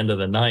 at the end of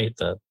the night,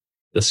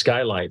 the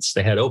skylights,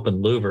 they had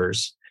open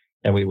louvers,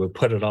 and we would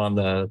put it on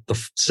the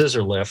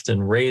scissor lift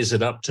and raise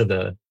it up to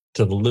the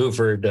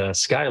louvered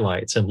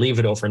skylights and leave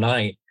it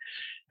overnight.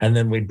 And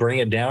then we'd bring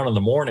it down in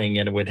the morning,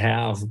 and it would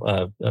have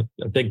a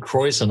big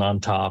croissant on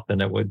top,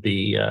 and it would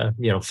be,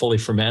 fully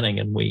fermenting.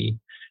 And we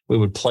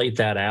would plate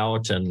that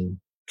out and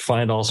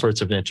find all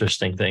sorts of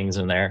interesting things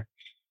in there.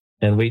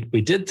 And we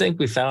did think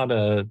we found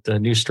a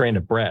new strain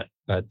of Brett,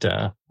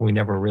 but we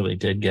never really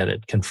did get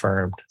it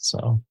confirmed.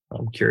 So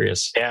I'm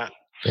curious. Yeah,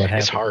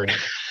 it's hard.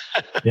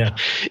 Yeah,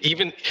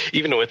 even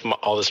with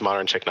all this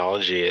modern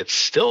technology, it's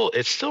still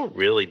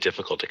really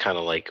difficult to kind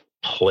of like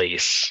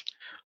place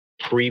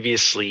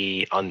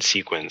previously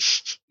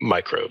unsequenced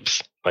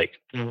microbes. Like,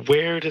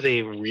 where do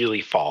they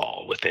really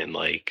fall within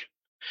like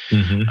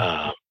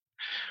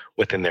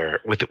within their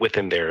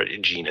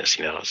genus?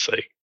 It's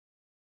like,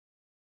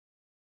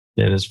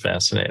 it is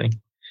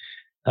fascinating.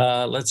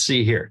 Let's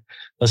see here.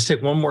 Let's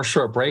take one more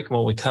short break.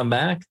 When we come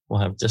back, we'll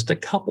have just a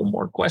couple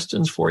more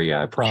questions for you,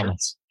 I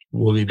promise. Sure.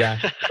 We'll be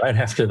back right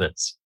after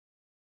this.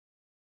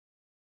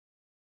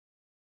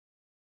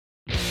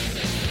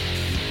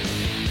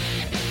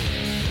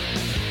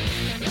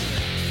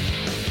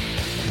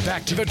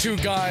 Back to the two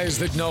guys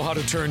that know how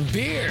to turn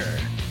beer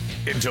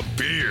into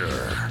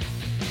beer.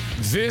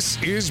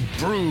 This is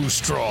Brew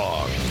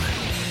Strong.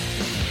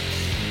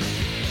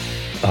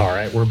 All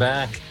right, we're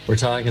back. We're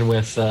talking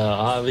with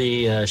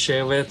Avi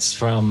Shayevitz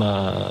from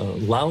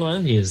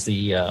Lallemand. He is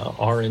the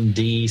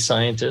R&D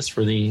scientist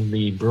for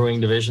the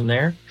brewing division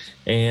there.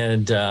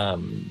 And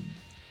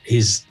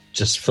he's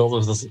just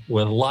filled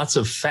with lots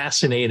of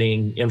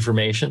fascinating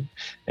information.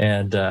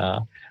 And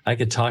I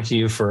could talk to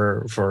you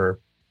for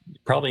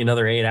probably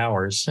another 8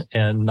 hours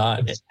and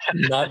not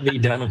be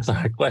done with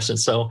our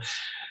questions. So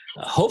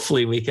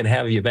hopefully we can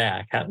have you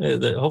back.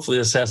 Hopefully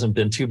this hasn't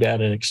been too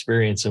bad an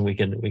experience, and we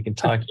can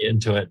talk you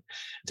into it,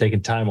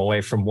 taking time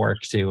away from work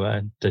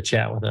to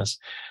chat with us.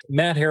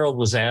 Matt Harold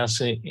was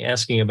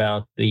asking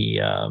about the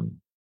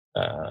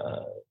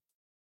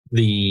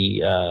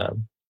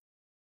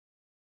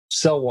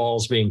cell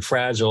walls being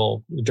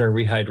fragile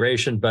during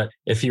rehydration, but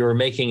if you were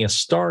making a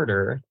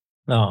starter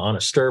on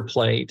a stir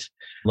plate,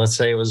 let's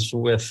say it was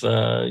with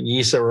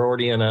yeast that were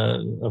already in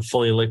a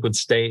fully liquid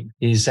state,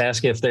 he's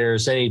asking if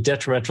there's any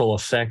detrimental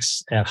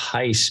effects at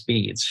high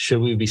speeds.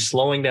 Should we be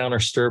slowing down our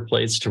stir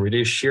plates to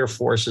reduce shear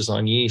forces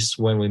on yeast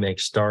when we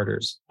make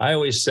starters? I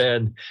always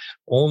said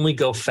only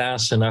go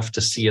fast enough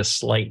to see a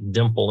slight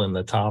dimple in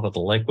the top of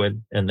the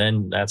liquid, and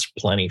then that's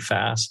plenty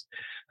fast.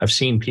 I've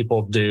seen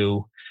people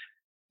do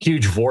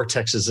huge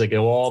vortexes that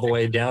go all the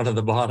way down to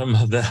the bottom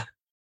of the,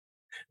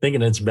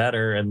 thinking it's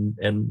better,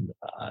 and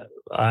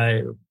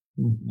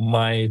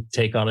my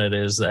take on it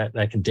is that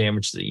can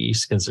damage the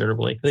yeast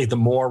considerably. I think the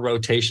more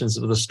rotations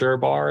of the stir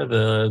bar,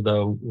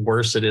 the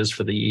worse it is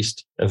for the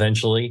yeast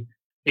eventually.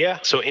 Yeah.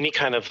 So any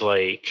kind of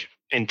like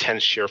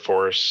intense shear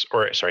force,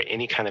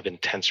 any kind of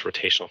intense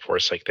rotational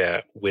force like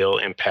that will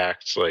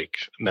impact like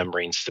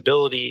membrane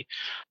stability.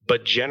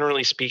 But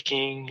generally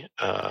speaking,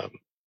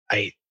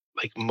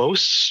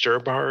 most stir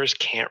bars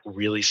can't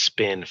really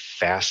spin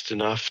fast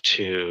enough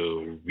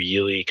to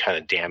really kind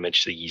of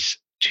damage the yeast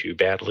too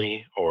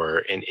badly or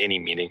in any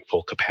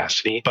meaningful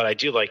capacity. But I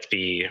do like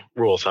the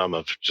rule of thumb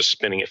of just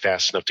spinning it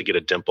fast enough to get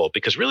a dimple,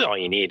 because really all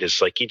you need is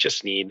you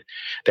just need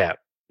that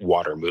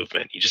water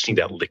movement. You just need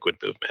that liquid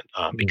movement,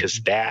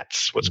 because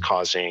that's what's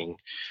causing,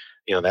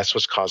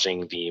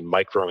 the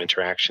micro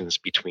interactions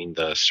between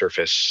the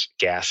surface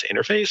gas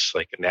interface.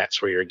 And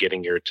that's where you're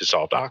getting your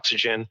dissolved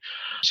oxygen.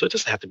 So it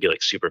doesn't have to be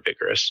super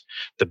vigorous.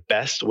 The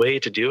best way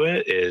to do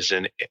it is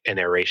an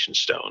aeration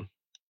stone,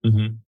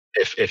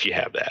 if you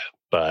have that.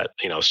 But,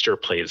 stir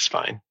plate is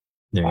fine.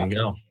 There you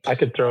go. I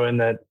could throw in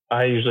that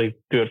I usually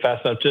do it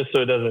fast enough just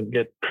so it doesn't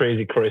get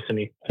crazy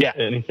croissant-y. Yeah.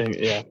 Anything.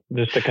 Yeah.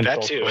 Just to control.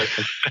 That too.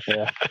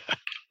 Yeah.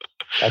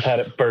 I've had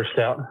it burst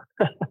out.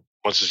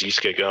 Once the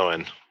yeast get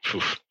going.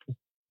 Whew.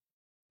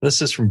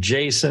 This is from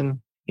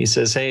Jason. He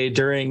says, hey,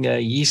 during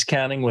yeast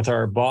counting with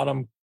our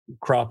bottom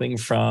cropping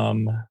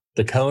from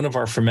the cone of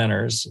our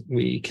fermenters,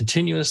 we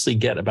continuously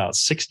get about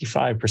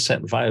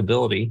 65%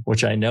 viability,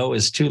 which I know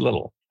is too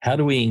little. How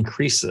do we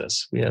increase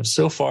this? We have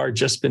so far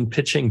just been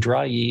pitching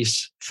dry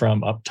yeast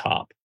from up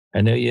top.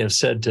 I know you have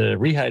said to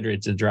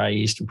rehydrate the dry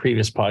yeast in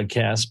previous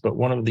podcasts, but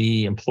one of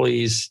the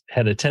employees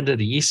had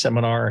attended a yeast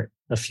seminar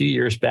a few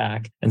years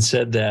back and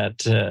said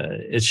that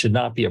it should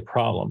not be a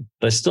problem.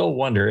 But I still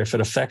wonder if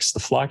it affects the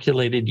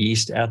flocculated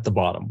yeast at the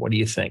bottom. What do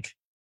you think?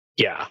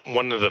 Yeah.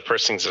 One of the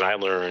first things that I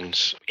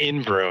learned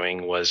in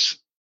brewing was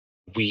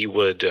we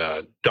would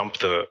dump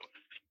the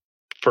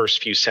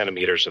first few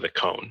centimeters of the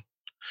cone.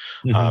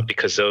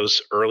 Because those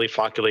early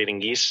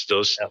flocculating yeasts,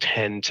 those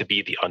tend to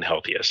be the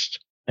unhealthiest.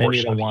 And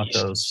you don't want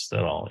those at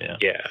all, yeah.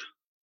 Yeah.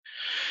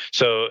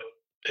 So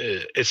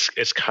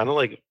it's kind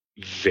of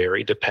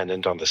very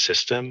dependent on the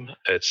system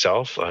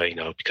itself,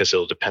 because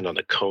it'll depend on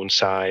the cone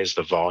size,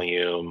 the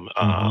volume.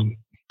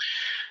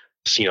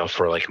 So,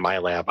 for my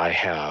lab, I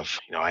have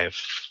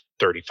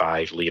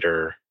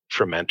 35-liter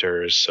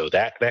fermenters, so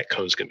that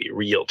cone's going to be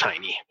real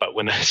tiny. But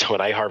when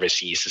I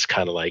harvest yeast, it's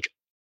kind of I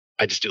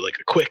just do a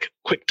quick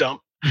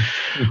dump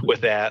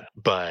with that.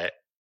 But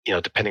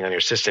depending on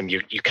your system,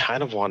 you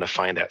kind of want to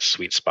find that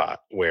sweet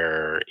spot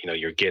where,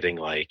 you're getting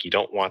like, you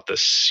don't want the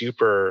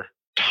super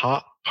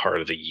top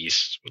part of the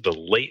yeast, the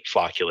late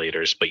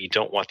flocculators, but you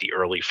don't want the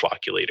early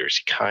flocculators.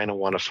 You kind of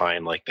want to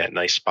find like that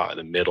nice spot in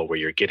the middle where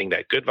you're getting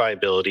that good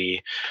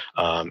viability.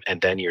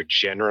 And then you're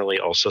generally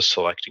also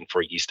selecting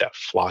for yeast that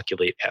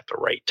flocculate at the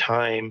right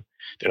time.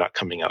 They're not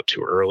coming out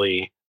too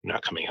early,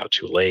 not coming out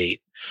too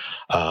late.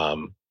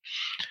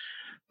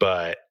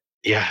 But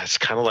yeah, it's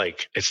kind of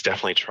like, it's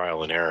definitely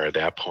trial and error at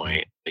that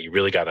point. You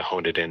really got to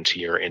hone it into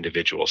your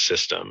individual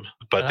system.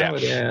 But I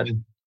would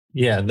add,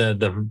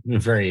 the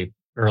very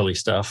early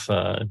stuff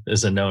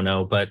is a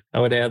no-no. But I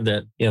would add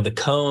that, the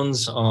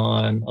cones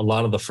on a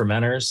lot of the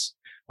fermenters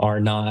are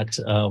not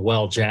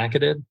well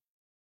jacketed,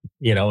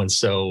 and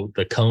so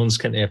the cones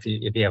can, if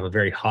you have a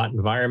very hot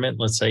environment,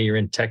 let's say you're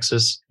in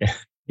Texas,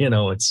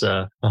 it's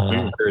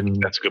 110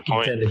 that's a good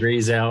point.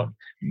 degrees out.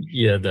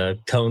 Yeah, the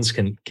cones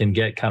can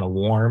get kind of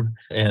warm,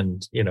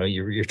 and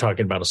you're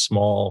talking about a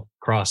small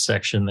cross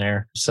section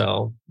there.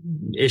 So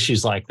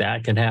issues like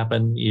that can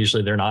happen.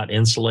 Usually they're not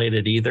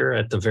insulated either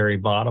at the very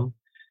bottom,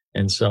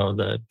 and so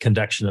the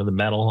conduction of the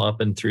metal up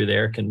and through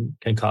there can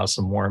cause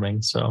some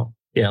warming. So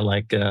yeah,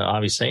 like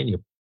Avi's saying,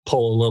 you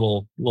pull a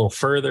little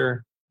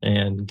further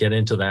and get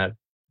into that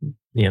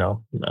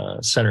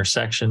center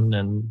section,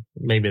 and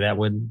maybe that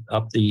would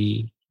up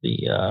the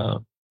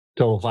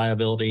total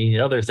viability.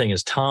 The other thing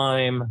is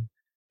time.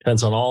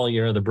 Depends on all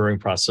your other brewing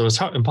process. So it's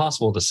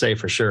impossible to say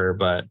for sure,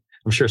 but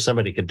I'm sure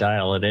somebody could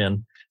dial it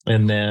in.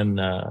 And then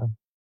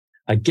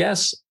I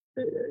guess,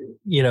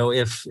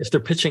 if they're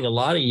pitching a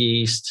lot of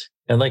yeast,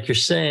 and like you're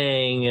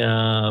saying,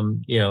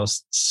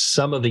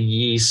 some of the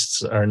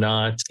yeasts are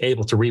not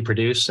able to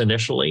reproduce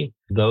initially.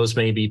 Those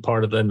may be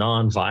part of the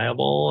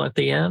non-viable at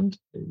the end.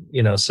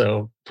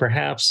 So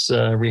perhaps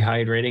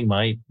rehydrating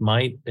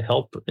might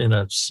help in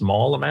a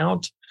small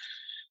amount.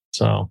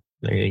 So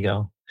there you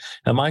go.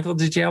 And Michael,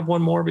 did you have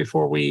one more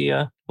before we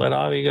let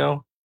Avi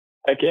go?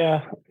 Heck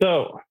yeah.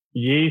 So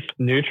yeast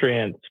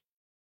nutrients.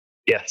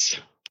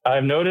 Yes.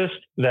 I've noticed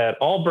that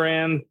all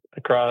brands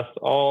across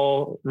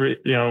all,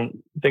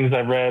 things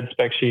I've read,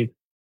 spec sheets,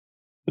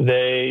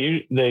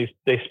 they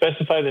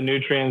specify the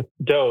nutrients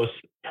dose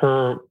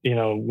per,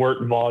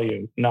 wort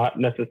volume, not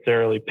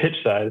necessarily pitch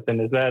size.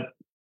 And is that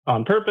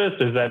on purpose?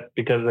 Is that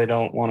because they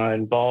don't want to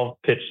involve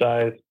pitch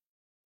size,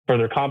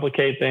 further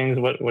complicate things?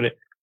 What do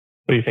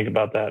you think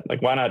about that?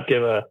 Like, why not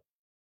give a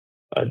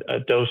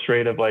dose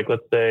rate of, like,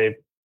 let's say,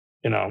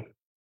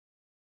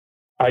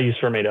 I use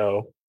ferment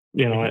O,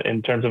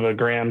 in terms of a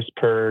grams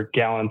per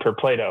gallon per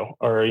Play-Doh,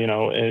 or,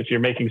 if you're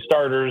making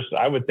starters,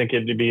 I would think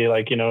it'd be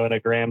like, in a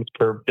grams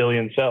per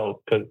billion cells,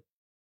 because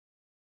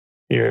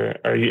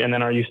are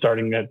you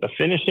starting at the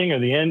finishing or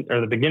the end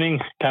or the beginning?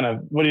 Kind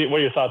of, what are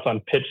your thoughts on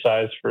pitch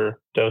size for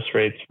dose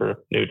rates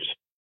for newts?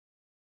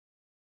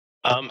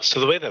 So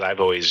the way that I've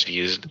always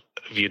viewed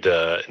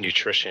the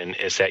nutrition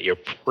is that you're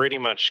pretty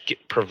much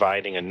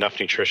providing enough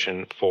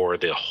nutrition for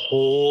the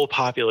whole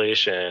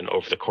population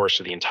over the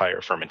course of the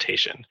entire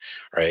fermentation,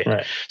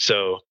 right?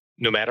 So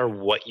no matter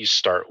what you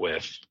start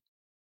with,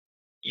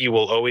 you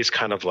will always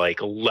kind of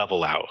like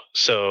level out.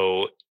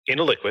 So in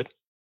a liquid,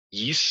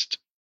 yeast,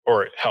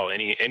 or hell,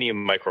 any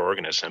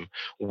microorganism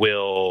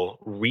will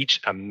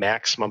reach a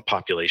maximum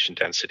population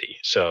density.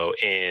 So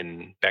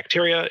in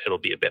bacteria, it'll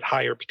be a bit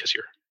higher because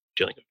you're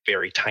dealing with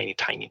very tiny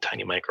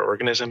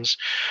microorganisms.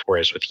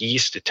 Whereas with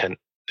yeast,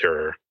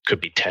 there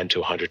could be 10 to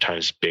 100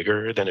 times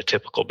bigger than a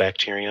typical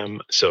bacterium.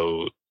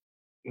 So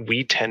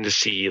we tend to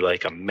see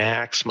like a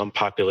maximum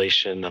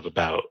population of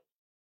about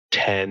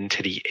 10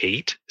 to the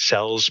 8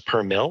 cells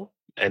per mil,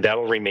 and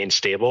that'll remain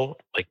stable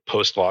like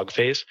post-log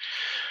phase.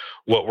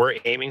 What we're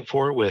aiming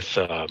for with,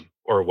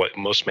 or what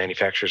most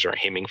manufacturers are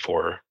aiming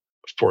for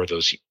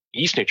those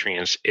yeast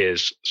nutrients,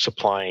 is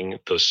supplying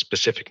those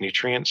specific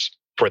nutrients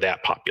for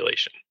that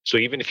population. So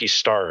even if you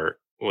start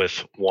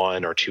with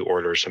 1 or 2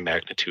 orders of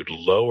magnitude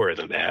lower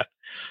than that,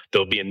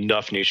 there'll be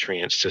enough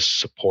nutrients to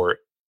support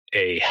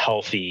a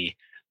healthy,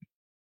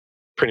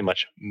 pretty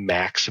much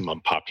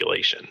maximum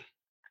population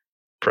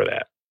for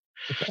that.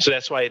 Okay. So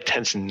that's why it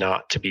tends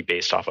not to be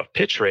based off of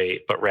pitch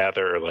rate, but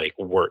rather like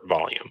wort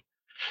volume,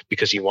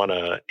 because you want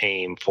to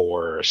aim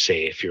for,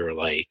 say, if you're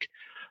like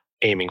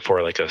aiming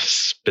for like a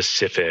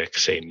specific,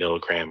 say,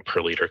 milligram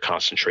per liter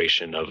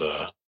concentration of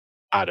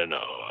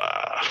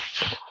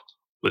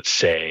let's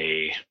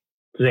say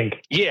zinc.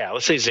 Yeah,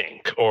 let's say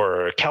zinc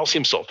or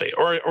calcium sulfate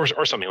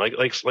or something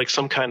like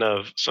some kind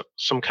of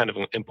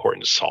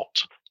important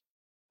salt,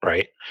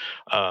 right?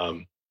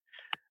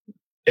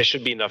 It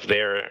should be enough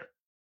there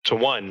to,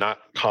 one, not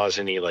cause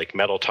any like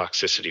metal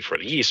toxicity for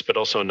the yeast, but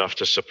also enough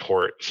to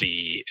support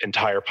the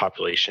entire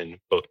population,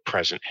 both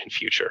present and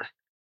future.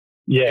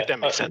 Yeah, if that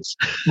makes sense.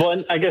 Well,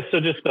 and I guess so.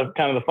 Just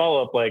kind of the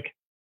follow up, like,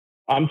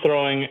 I'm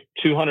throwing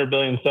 200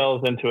 billion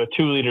cells into a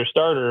 2-liter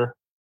starter.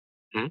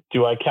 Mm-hmm.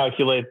 Do I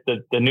calculate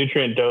the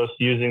nutrient dose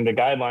using the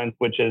guidelines,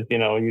 which is,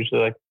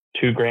 usually like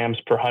 2 grams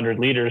per 100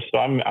 liters? So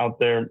I'm out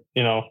there,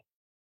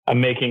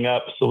 I'm making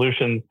up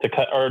solutions to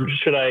cut, or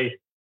should I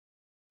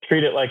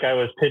treat it like I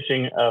was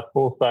pitching a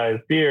full-size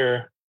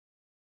beer,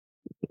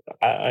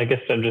 I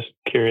guess I'm just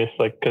curious,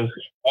 like, because...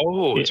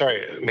 Oh,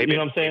 sorry. Maybe, you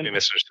know what I'm saying? Maybe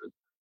misunderstood.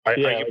 Are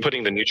you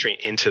putting the nutrient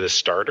into the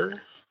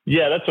starter?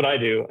 Yeah, that's what I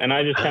do. And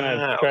I just kind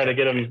of try to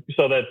get them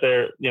so that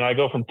they're, I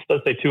go from,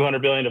 let's say,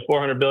 200 billion to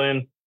 400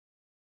 billion.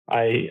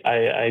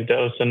 I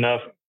dose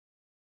enough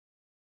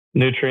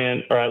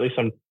nutrient, or at least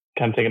I'm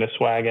kind of taking a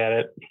swag at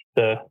it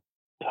to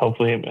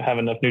hopefully have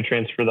enough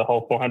nutrients for the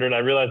whole 400. I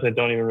realize I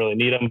don't even really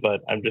need them,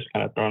 but I'm just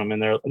kind of throwing them in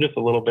there just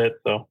a little bit.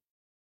 So,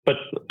 but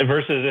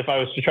versus if I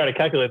was to try to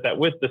calculate that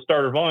with the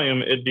starter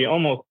volume, it'd be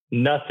almost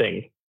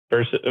nothing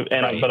versus,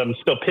 but I'm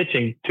still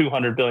pitching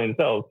 200 billion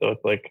cells. So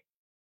it's like,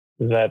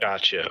 is that...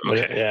 Gotcha.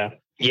 Okay. Yeah.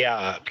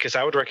 Yeah. Because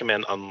I would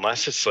recommend,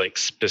 unless it's like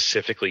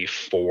specifically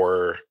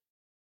for,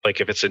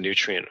 like if it's a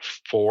nutrient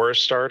for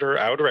starter,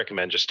 I would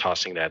recommend just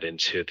tossing that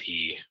into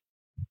the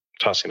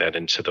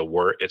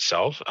wort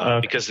itself,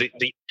 because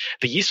the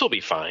yeast will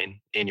be fine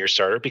in your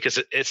starter, because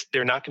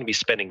they're not going to be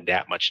spending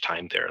that much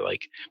time there,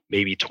 like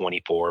maybe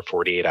 24,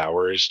 48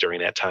 hours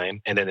during that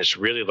time. And then it's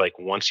really like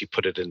once you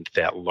put it into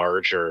that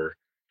larger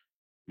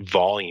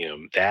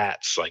volume,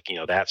 that's like,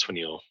 that's when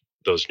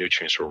those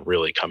nutrients will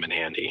really come in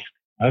handy.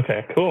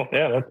 Okay, cool.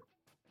 Yeah, that's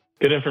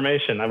good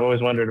information. I've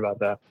always wondered about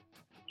that.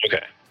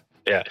 Okay.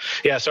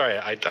 Yeah. Sorry,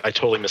 I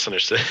totally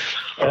misunderstood.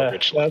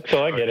 That's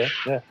all I get it.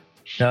 Yeah.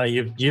 No,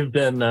 you've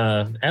been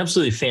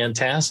absolutely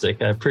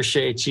fantastic. I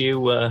appreciate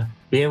you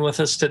being with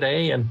us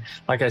today. And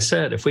like I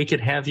said, if we could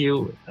have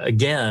you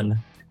again,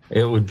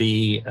 it would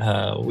be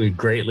we'd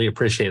greatly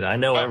appreciate it. I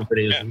know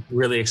everybody is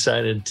really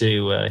excited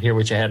to hear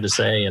what you had to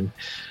say, and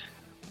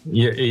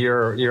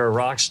you're a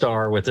rock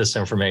star with this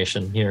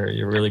information.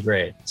 You're really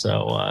great.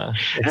 So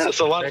it's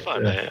a lot of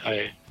fun.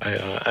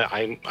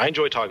 I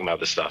enjoy talking about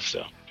this stuff.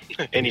 So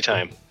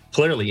anytime.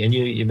 Clearly, and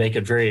you make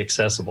it very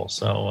accessible.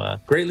 So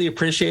greatly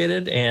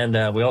appreciated.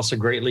 And we also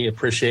greatly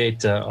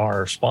appreciate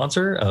our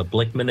sponsor,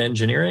 Blickman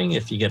Engineering.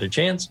 If you get a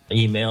chance,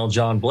 email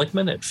John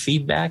Blickman at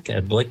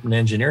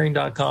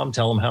feedback@blickmanengineering.com.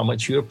 Tell him how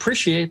much you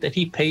appreciate that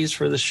he pays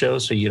for the show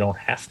so you don't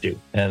have to.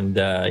 And,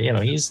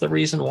 he's the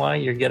reason why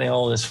you're getting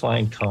all this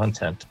fine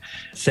content.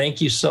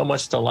 Thank you so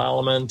much to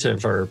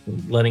Lallemand for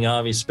letting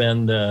Avi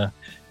spend, an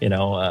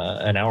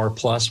hour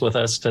plus with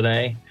us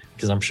today,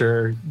 because I'm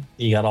sure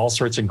you got all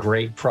sorts of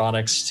great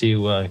products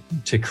to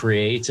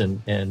create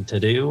and to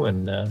do,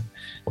 and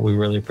we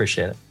really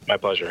appreciate it. My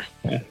pleasure.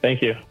 Yeah,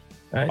 thank you.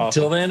 All right,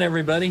 awesome. Till then,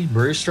 everybody,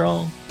 brew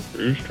strong.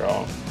 Brew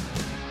strong.